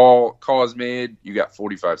 Call is made, you got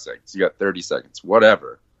 45 seconds, you got 30 seconds,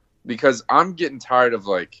 whatever. Because I'm getting tired of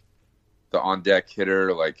like the on deck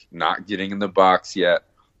hitter like not getting in the box yet,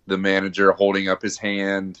 the manager holding up his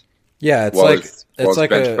hand. Yeah, it's like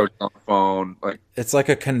bench coach on the phone. Like it's like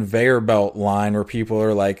a conveyor belt line where people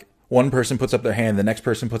are like, one person puts up their hand, the next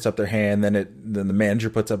person puts up their hand, then the manager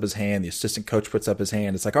puts up his hand, the assistant coach puts up his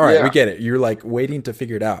hand. It's like, all right, we get it. You're like waiting to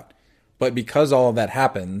figure it out. But because all of that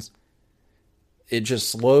happens, it just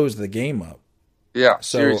slows the game up. Yeah,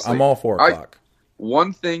 so seriously. I'm all for a clock.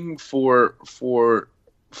 One thing for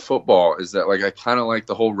football is that like I kind of like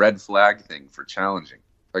the whole red flag thing for challenging.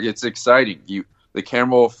 Like it's exciting. The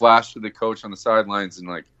camera will flash to the coach on the sidelines and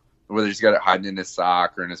like whether he's got it hiding in his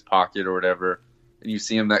sock or in his pocket or whatever, and you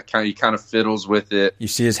see him he kind of fiddles with it. You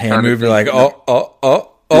see his hand move. You're like,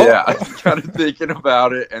 oh. Yeah, kind of thinking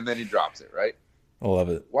about it, and then he drops it. Right. I love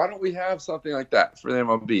it. Why don't we have something like that for the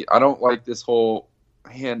MLB? I don't like this whole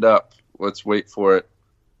hand up, let's wait for it.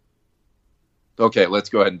 Okay, let's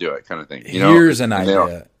go ahead and do it kind of thing. Here's an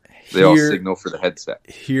idea. They all signal for the headset.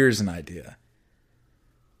 Here's an idea.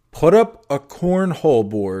 Put up a cornhole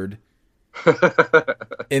board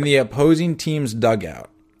in the opposing team's dugout.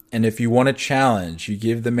 And if you want to challenge, you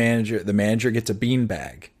give the manager gets a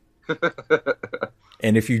beanbag.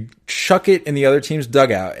 And if you chuck it in the other team's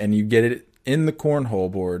dugout and you get it in the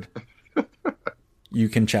cornhole board, you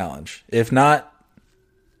can challenge. If not,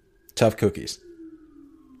 tough cookies.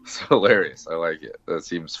 It's hilarious. I like it. That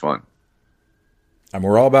seems fun. And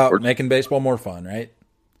we're all about making baseball more fun, right?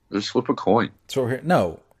 Just flip a coin. So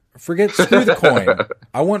screw the coin.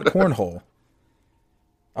 I want cornhole.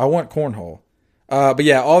 But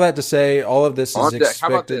yeah, all that to say, all of this is expected. How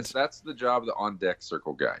about this? That's the job of the on-deck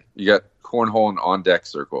circle guy. You got cornhole and on-deck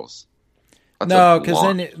circles. No,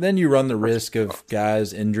 because then you run the risk of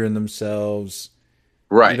guys injuring themselves.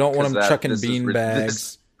 Right. You don't want them chucking bean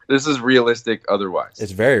bags. This is realistic otherwise.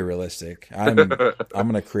 It's very realistic. I'm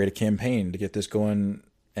going to create a campaign to get this going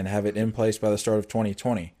and have it in place by the start of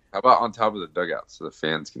 2020. How about on top of the dugout so the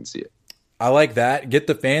fans can see it? I like that. Get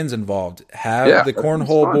the fans involved. Have the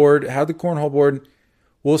cornhole board.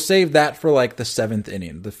 We'll save that for like the 7th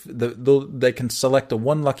inning. They can select a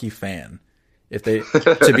one lucky fan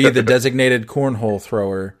to be the designated cornhole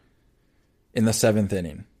thrower in the 7th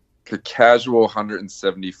inning. A casual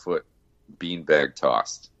 170-foot beanbag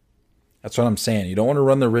tossed. That's what I'm saying. You don't want to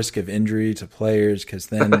run the risk of injury to players because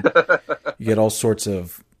then you get all sorts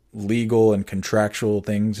of legal and contractual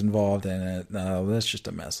things involved in it. No, that's just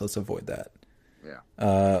a mess. Let's avoid that.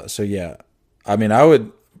 Yeah. So yeah, I mean, I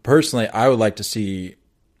would like to see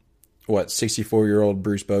 64-year-old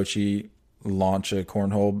Bruce Bochy launch a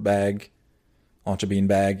cornhole bag launch a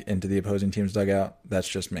beanbag into the opposing team's dugout. That's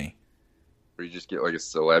just me. Or you just get like a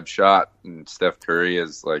celeb shot and Steph Curry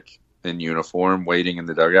is like in uniform waiting in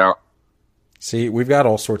the dugout. See, we've got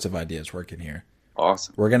all sorts of ideas working here.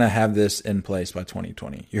 Awesome. We're going to have this in place by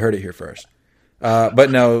 2020. You heard it here first.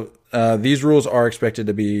 But no, these rules are expected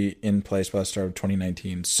to be in place by the start of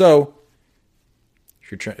 2019. So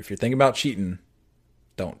if you're thinking about cheating,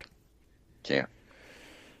 don't. Can't.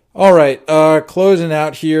 All right, closing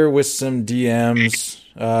out here with some DMs.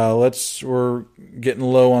 We're getting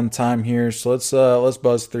low on time here, so let's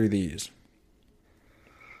buzz through these.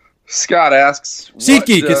 Scott asks,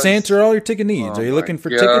 SeatGeek, it's answer all your ticket needs. Are you looking for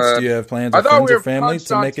tickets? Do you have plans with friends or family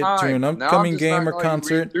to make it to an upcoming game or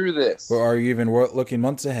concert? Or are you even looking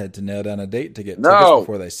months ahead to nail down a date to get tickets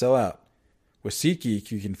before they sell out? With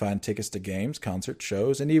SeatGeek, you can find tickets to games, concerts,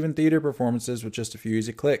 shows, and even theater performances with just a few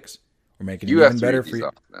easy clicks. We're making it even better for you.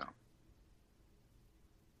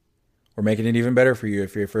 We're making it even better for you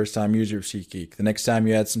if you're a first-time user of SeatGeek. The next time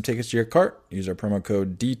you add some tickets to your cart, use our promo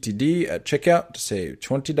code DTD at checkout to save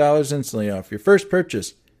 $20 instantly off your first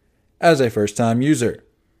purchase as a first-time user.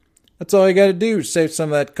 That's all you got to do, save some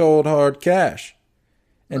of that cold, hard cash.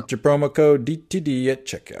 Enter promo code DTD at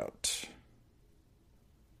checkout.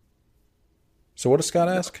 So what does Scott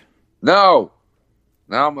ask? No.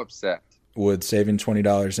 Now I'm upset. Would saving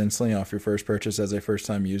 $20 instantly off your first purchase as a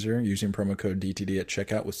first-time user using promo code DTD at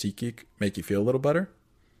checkout with SeatGeek make you feel a little better?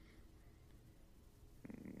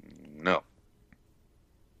 No.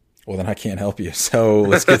 Well, then I can't help you. So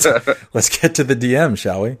let's get to the DM,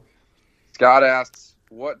 shall we? Scott asks,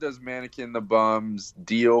 what does Mannequin the Bum's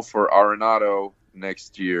deal for Arenado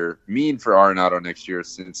next year mean for Arenado next year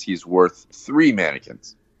since he's worth 3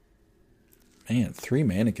 mannequins? Man, 3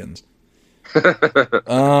 mannequins.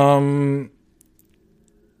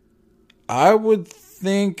 I would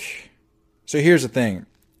think. So here's the thing.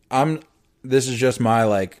 This is just my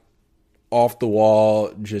like off the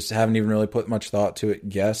wall, just haven't even really put much thought to it.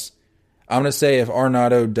 Guess. I'm gonna say if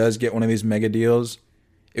Arenado does get one of these mega deals,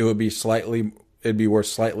 it'd be worth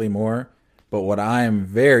slightly more. But what I am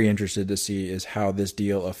very interested to see is how this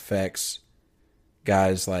deal affects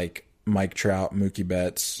guys like Mike Trout, Mookie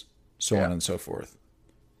Betts, so on and so forth.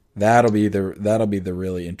 That'll be the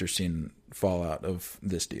really interesting fallout of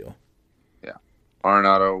this deal. Yeah.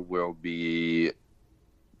 Arenado will be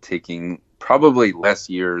taking probably less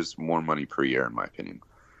years, more money per year, in my opinion.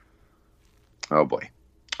 Oh, boy.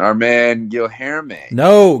 Our man, Guilherme.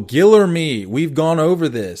 No, Guilherme. We've gone over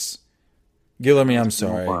this. Guilherme, I'm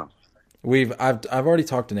sorry. I've already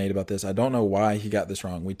talked to Nate about this. I don't know why he got this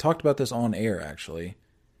wrong. We talked about this on air, actually.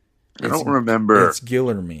 I don't remember. It's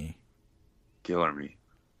Guilherme. Guilherme.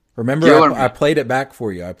 Remember, I played it back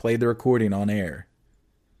for you. I played the recording on air.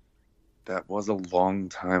 That was a long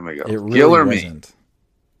time ago. It really wasn't.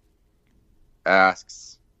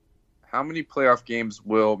 Asks, how many playoff games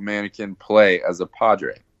will Mannequin play as a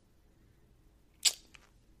Padre?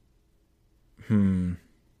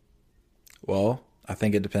 Well, I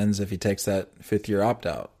think it depends if he takes that 5th-year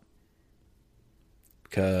opt-out.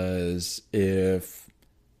 Because I'm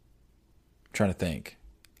trying to think.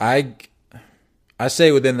 I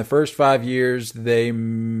say within the first 5 years,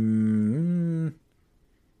 I'm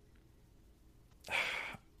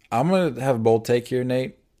going to have a bold take here,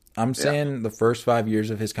 Nate. I'm saying the first 5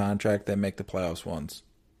 years of his contract, they make the playoffs once.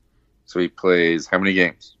 So he plays how many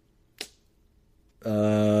games?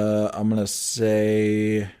 I'm going to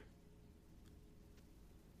say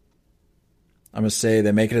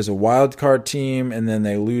they make it as a wild card team, and then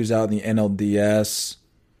they lose out in the NLDS.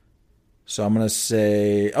 So I'm going to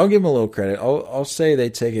say, I'll give them a little credit. I'll say they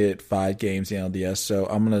take it 5 games in the NLDS. So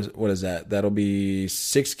I'm going to, what is that? That'll be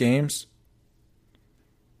 6 games.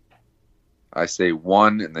 I say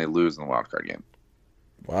 1 and they lose in the wild card game.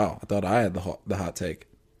 Wow. I thought I had the hot take.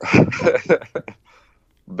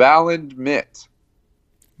 Balland Mitt.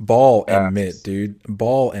 Ball and mitt, dude.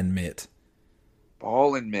 Ball and mitt.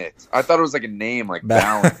 Ball and mitt. I thought it was like a name like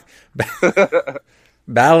Balland.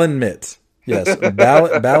 Balland Mitt. Yes,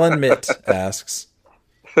 Balland Mitt asks.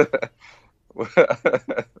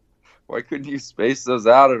 Why couldn't you space those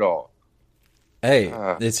out at all? Hey,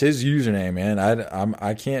 it's his username, man.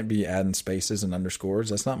 I can't be adding spaces and underscores.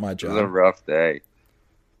 That's not my job. It was a rough day.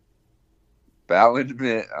 Balland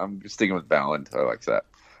Mitt. I'm sticking with Balland. I like that.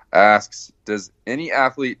 Asks, does any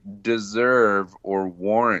athlete deserve or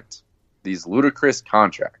warrant these ludicrous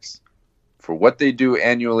contracts for what they do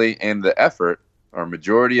annually and the effort? Are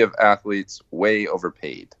majority of athletes way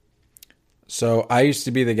overpaid? So I used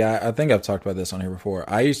to be the guy, I think I've talked about this on here before.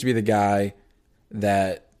 I used to be the guy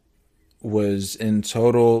that was in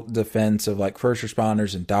total defense of like first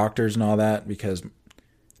responders and doctors and all that, because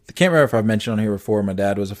can't remember if I've mentioned on here before, my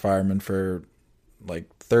dad was a fireman for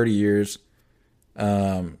like 30 years.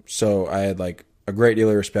 So I had like a great deal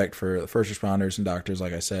of respect for the first responders and doctors,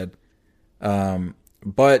 like I said.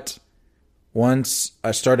 But once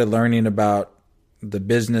I started learning about the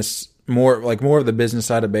business, more of the business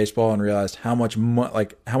side of baseball, and realized how much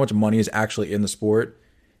money is actually in the sport,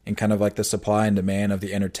 and kind of like the supply and demand of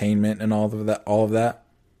the entertainment and all of that,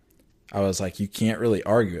 I was like, you can't really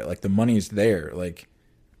argue it. Like, the money's there. Like,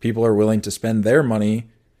 people are willing to spend their money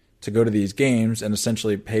to go to these games and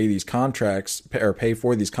essentially pay these contracts, or pay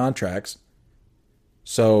for these contracts.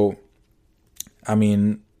 So, I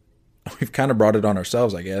mean, we've kind of brought it on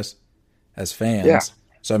ourselves, I guess, as fans. Yeah.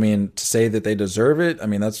 So, I mean, to say that they deserve it, I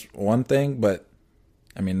mean, that's one thing, but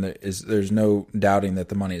I mean, there's no doubting that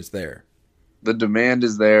the money is there. The demand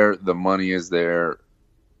is there, the money is there,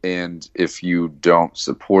 and if you don't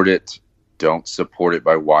support it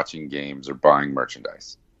by watching games or buying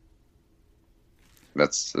merchandise.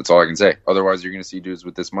 That's all I can say. Otherwise, you're going to see dudes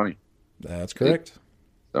with this money. That's correct.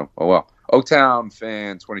 So, oh well. Oaktown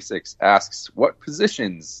fan 26 asks, what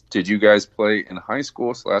positions did you guys play in high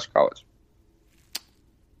school / college?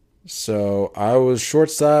 So I was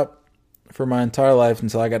shortstop for my entire life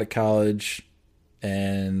until I got to college,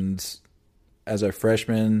 and as a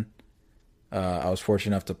freshman, I was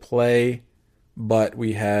fortunate enough to play, but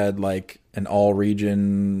we had like an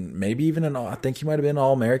all-region, maybe even I think he might have been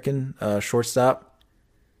all-American shortstop.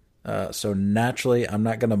 So naturally, I'm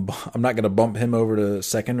not gonna bump him over to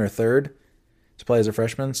second or third to play as a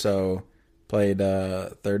freshman. So played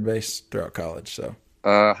third base throughout college. So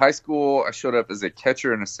high school, I showed up as a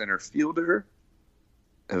catcher and a center fielder.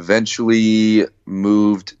 Eventually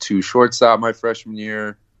moved to shortstop my freshman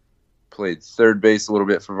year. Played third base a little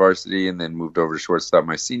bit for varsity, and then moved over to shortstop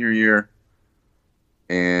my senior year.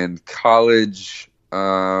 And college,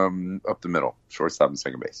 up the middle, shortstop and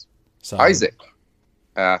second base. Solid. Isaac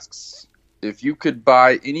asks, if you could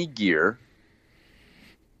buy any gear,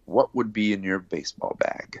 what would be in your baseball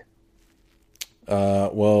bag?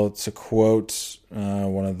 Well, to quote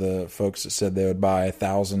one of the folks that said they would buy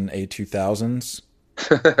 1,000 A2000s,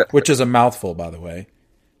 which is a mouthful, by the way.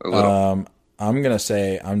 A little. I'm going to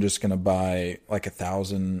say I'm just going to buy like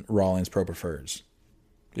 1,000 Rawlings Pro Prefers,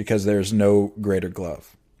 because there's no greater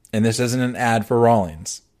glove. And this isn't an ad for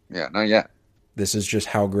Rawlings. Yeah, not yet. This is just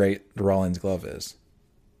how great the Rawlings glove is.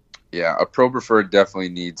 Yeah, a Pro Preferred definitely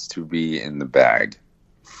needs to be in the bag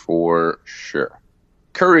for sure.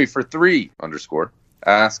 Curry for 3 _,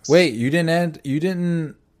 asks. Wait, you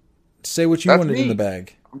didn't say what you wanted in the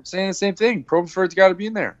bag. I'm saying the same thing. Pro Preferred's got to be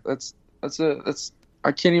in there. That's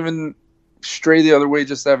I can't even stray the other way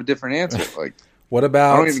just to have a different answer. Like, what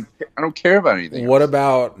about? I don't care about anything. What else.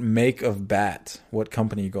 about make of bat? What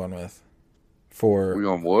company are you going with? Are we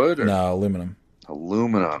on wood or no, aluminum?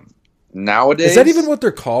 Aluminum. Nowadays, is that even what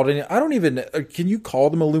they're called? I don't even. Can you call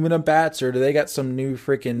them aluminum bats, or do they got some new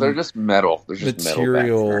freaking? They're just metal. They're just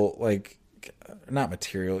material, metal bats, like not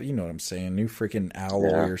material. You know what I'm saying? New freaking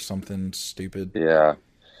alloy or something stupid. Yeah.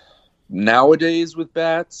 Nowadays with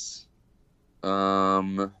bats,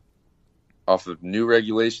 off of new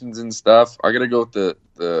regulations and stuff, I gotta go with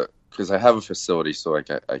the because I have a facility, so like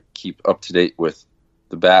I keep up to date with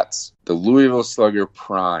the bats. The Louisville Slugger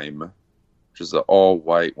Prime, which is the all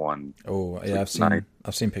white one. Oh yeah, I've seen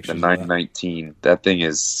pictures. The 919. That thing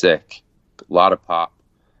is sick. A lot of pop.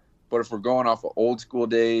 But if we're going off of old school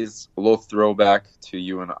days, a little throwback to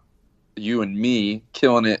you and me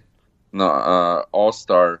killing it in the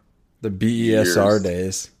All-Star. The BESR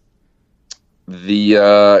days. You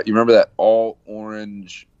remember that all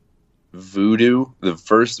orange Voodoo, the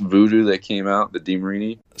first Voodoo that came out, the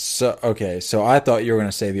DeMarini? So I thought you were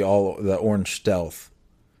gonna say the orange Stealth.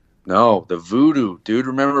 No, the Voodoo, dude.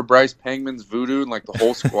 Remember Bryce Pangman's Voodoo and like the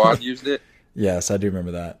whole squad used it? Yes, I do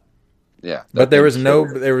remember that. Yeah, but there was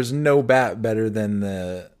no bat better than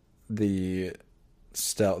the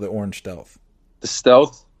Stealth, the orange Stealth. The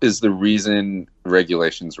Stealth is the reason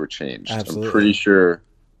regulations were changed. Absolutely. I'm pretty sure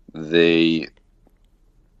they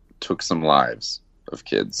took some lives of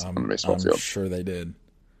kids on the baseball field. I'm sure they did.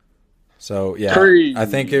 So, yeah, Curry. I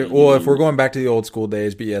think if we're going back to the old school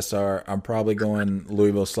days, BSR, I'm probably going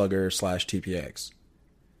Louisville Slugger / TPX.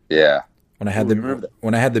 Yeah. When I had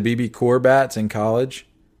the BB Core bats in college,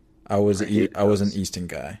 I was an Easton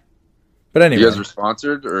guy. But anyway, you guys were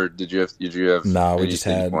sponsored, or did you have? No, we just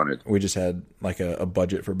had like a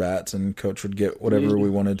budget for bats, and coach would get whatever we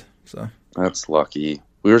wanted. So that's lucky.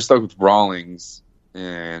 We were stuck with Rawlings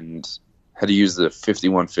and had to use the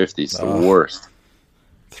 5150. It's the worst.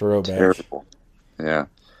 Throwback. Terrible. Yeah.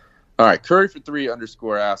 All right. Curry for 3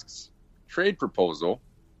 _ asks, trade proposal.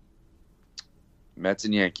 Mets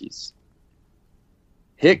and Yankees.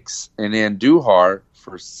 Hicks and Andujar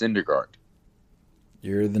for Syndergaard.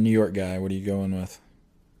 You're the New York guy. What are you going with?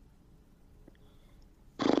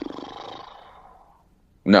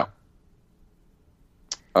 No.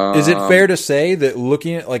 Is it fair to say that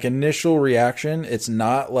looking at like initial reaction, it's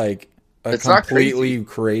not like a completely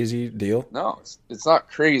crazy deal? No, it's not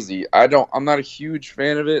crazy. I'm not a huge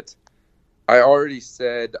fan of it. I already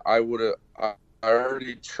said I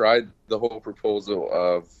already tried the whole proposal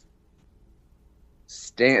of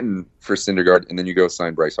Stanton for Syndergaard, and then you go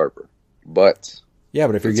sign Bryce Harper. But yeah,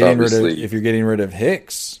 but if you're getting rid of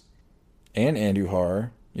Hicks and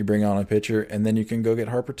Andujar, you bring on a pitcher, and then you can go get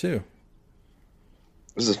Harper too.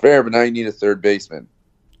 This is fair, but now you need a third baseman.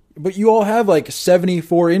 But you all have like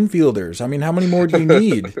 74 infielders. I mean, how many more do you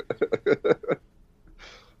need?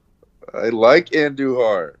 I like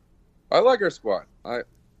Andujar. I like our squad. I'm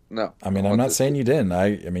not saying you didn't.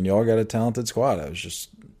 I mean, you all got a talented squad. I was just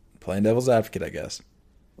playing devil's advocate, I guess.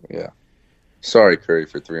 Yeah. Sorry, Curry,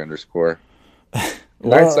 for 3 underscore.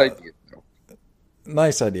 Nice idea. No.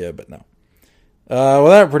 Nice idea, but no. Well,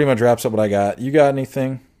 that pretty much wraps up what I got. You got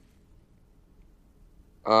anything?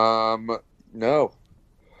 No.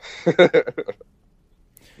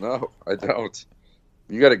 No, I don't.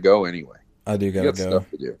 You got to go anyway. I do got to go. Stuff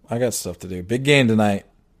to do. I got stuff to do. Big game tonight.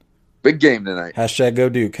 Hashtag go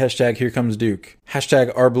Duke. Hashtag here comes Duke.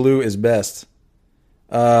 Hashtag our blue is best.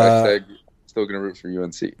 Hashtag still going to root for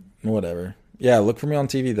UNC. Whatever. Yeah, look for me on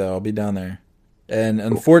TV, though. I'll be down there. And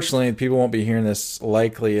unfortunately, people won't be hearing this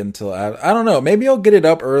likely until I don't know. Maybe I'll get it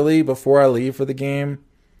up early before I leave for the game.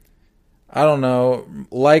 I don't know.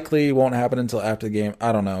 Likely won't happen until after the game.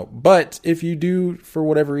 I don't know. But if you do, for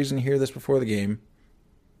whatever reason, hear this before the game,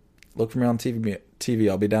 look for me on TV.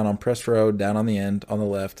 I'll be down on press row, down on the end, on the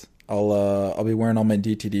left. I'll be wearing all my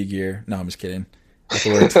DTD gear. No, I'm just kidding. That's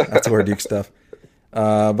the word Duke stuff.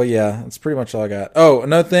 But yeah, that's pretty much all I got. Oh,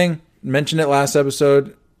 another thing. Mentioned it last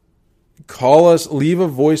episode. Call us. Leave a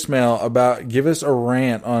voicemail give us a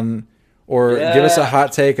rant on. Or give us a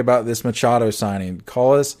hot take about this Machado signing.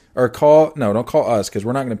 Call us don't call us because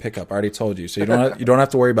we're not going to pick up. I already told you, so you don't have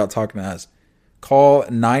to worry about talking to us. Call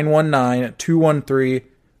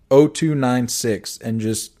 919-213-0296 and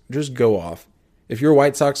just go off. If you're a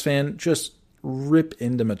White Sox fan, just rip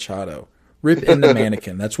into Machado, rip into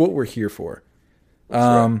Mannequin. That's what we're here for.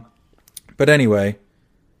 Right. But anyway,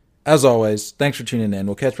 as always, thanks for tuning in.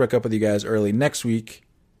 We'll catch back up with you guys early next week.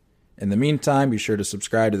 In the meantime, be sure to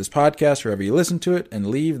subscribe to this podcast wherever you listen to it and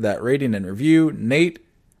leave that rating and review. Nate,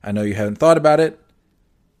 I know you haven't thought about it.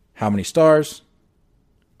 How many stars?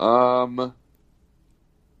 The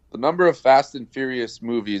number of Fast and Furious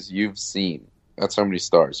movies you've seen. That's how many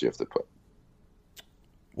stars you have to put.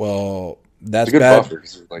 Well, that's bad.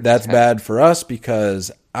 That's bad for us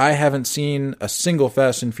because I haven't seen a single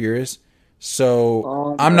Fast and Furious,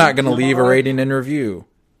 so I'm not going to leave a rating and review.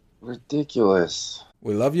 Ridiculous.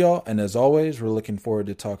 We love y'all, and as always, we're looking forward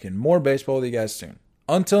to talking more baseball with you guys soon.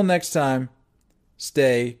 Until next time,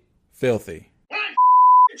 stay filthy. When I'm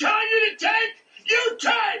telling you to take, you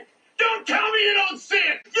take! Don't tell me you don't see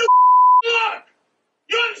it!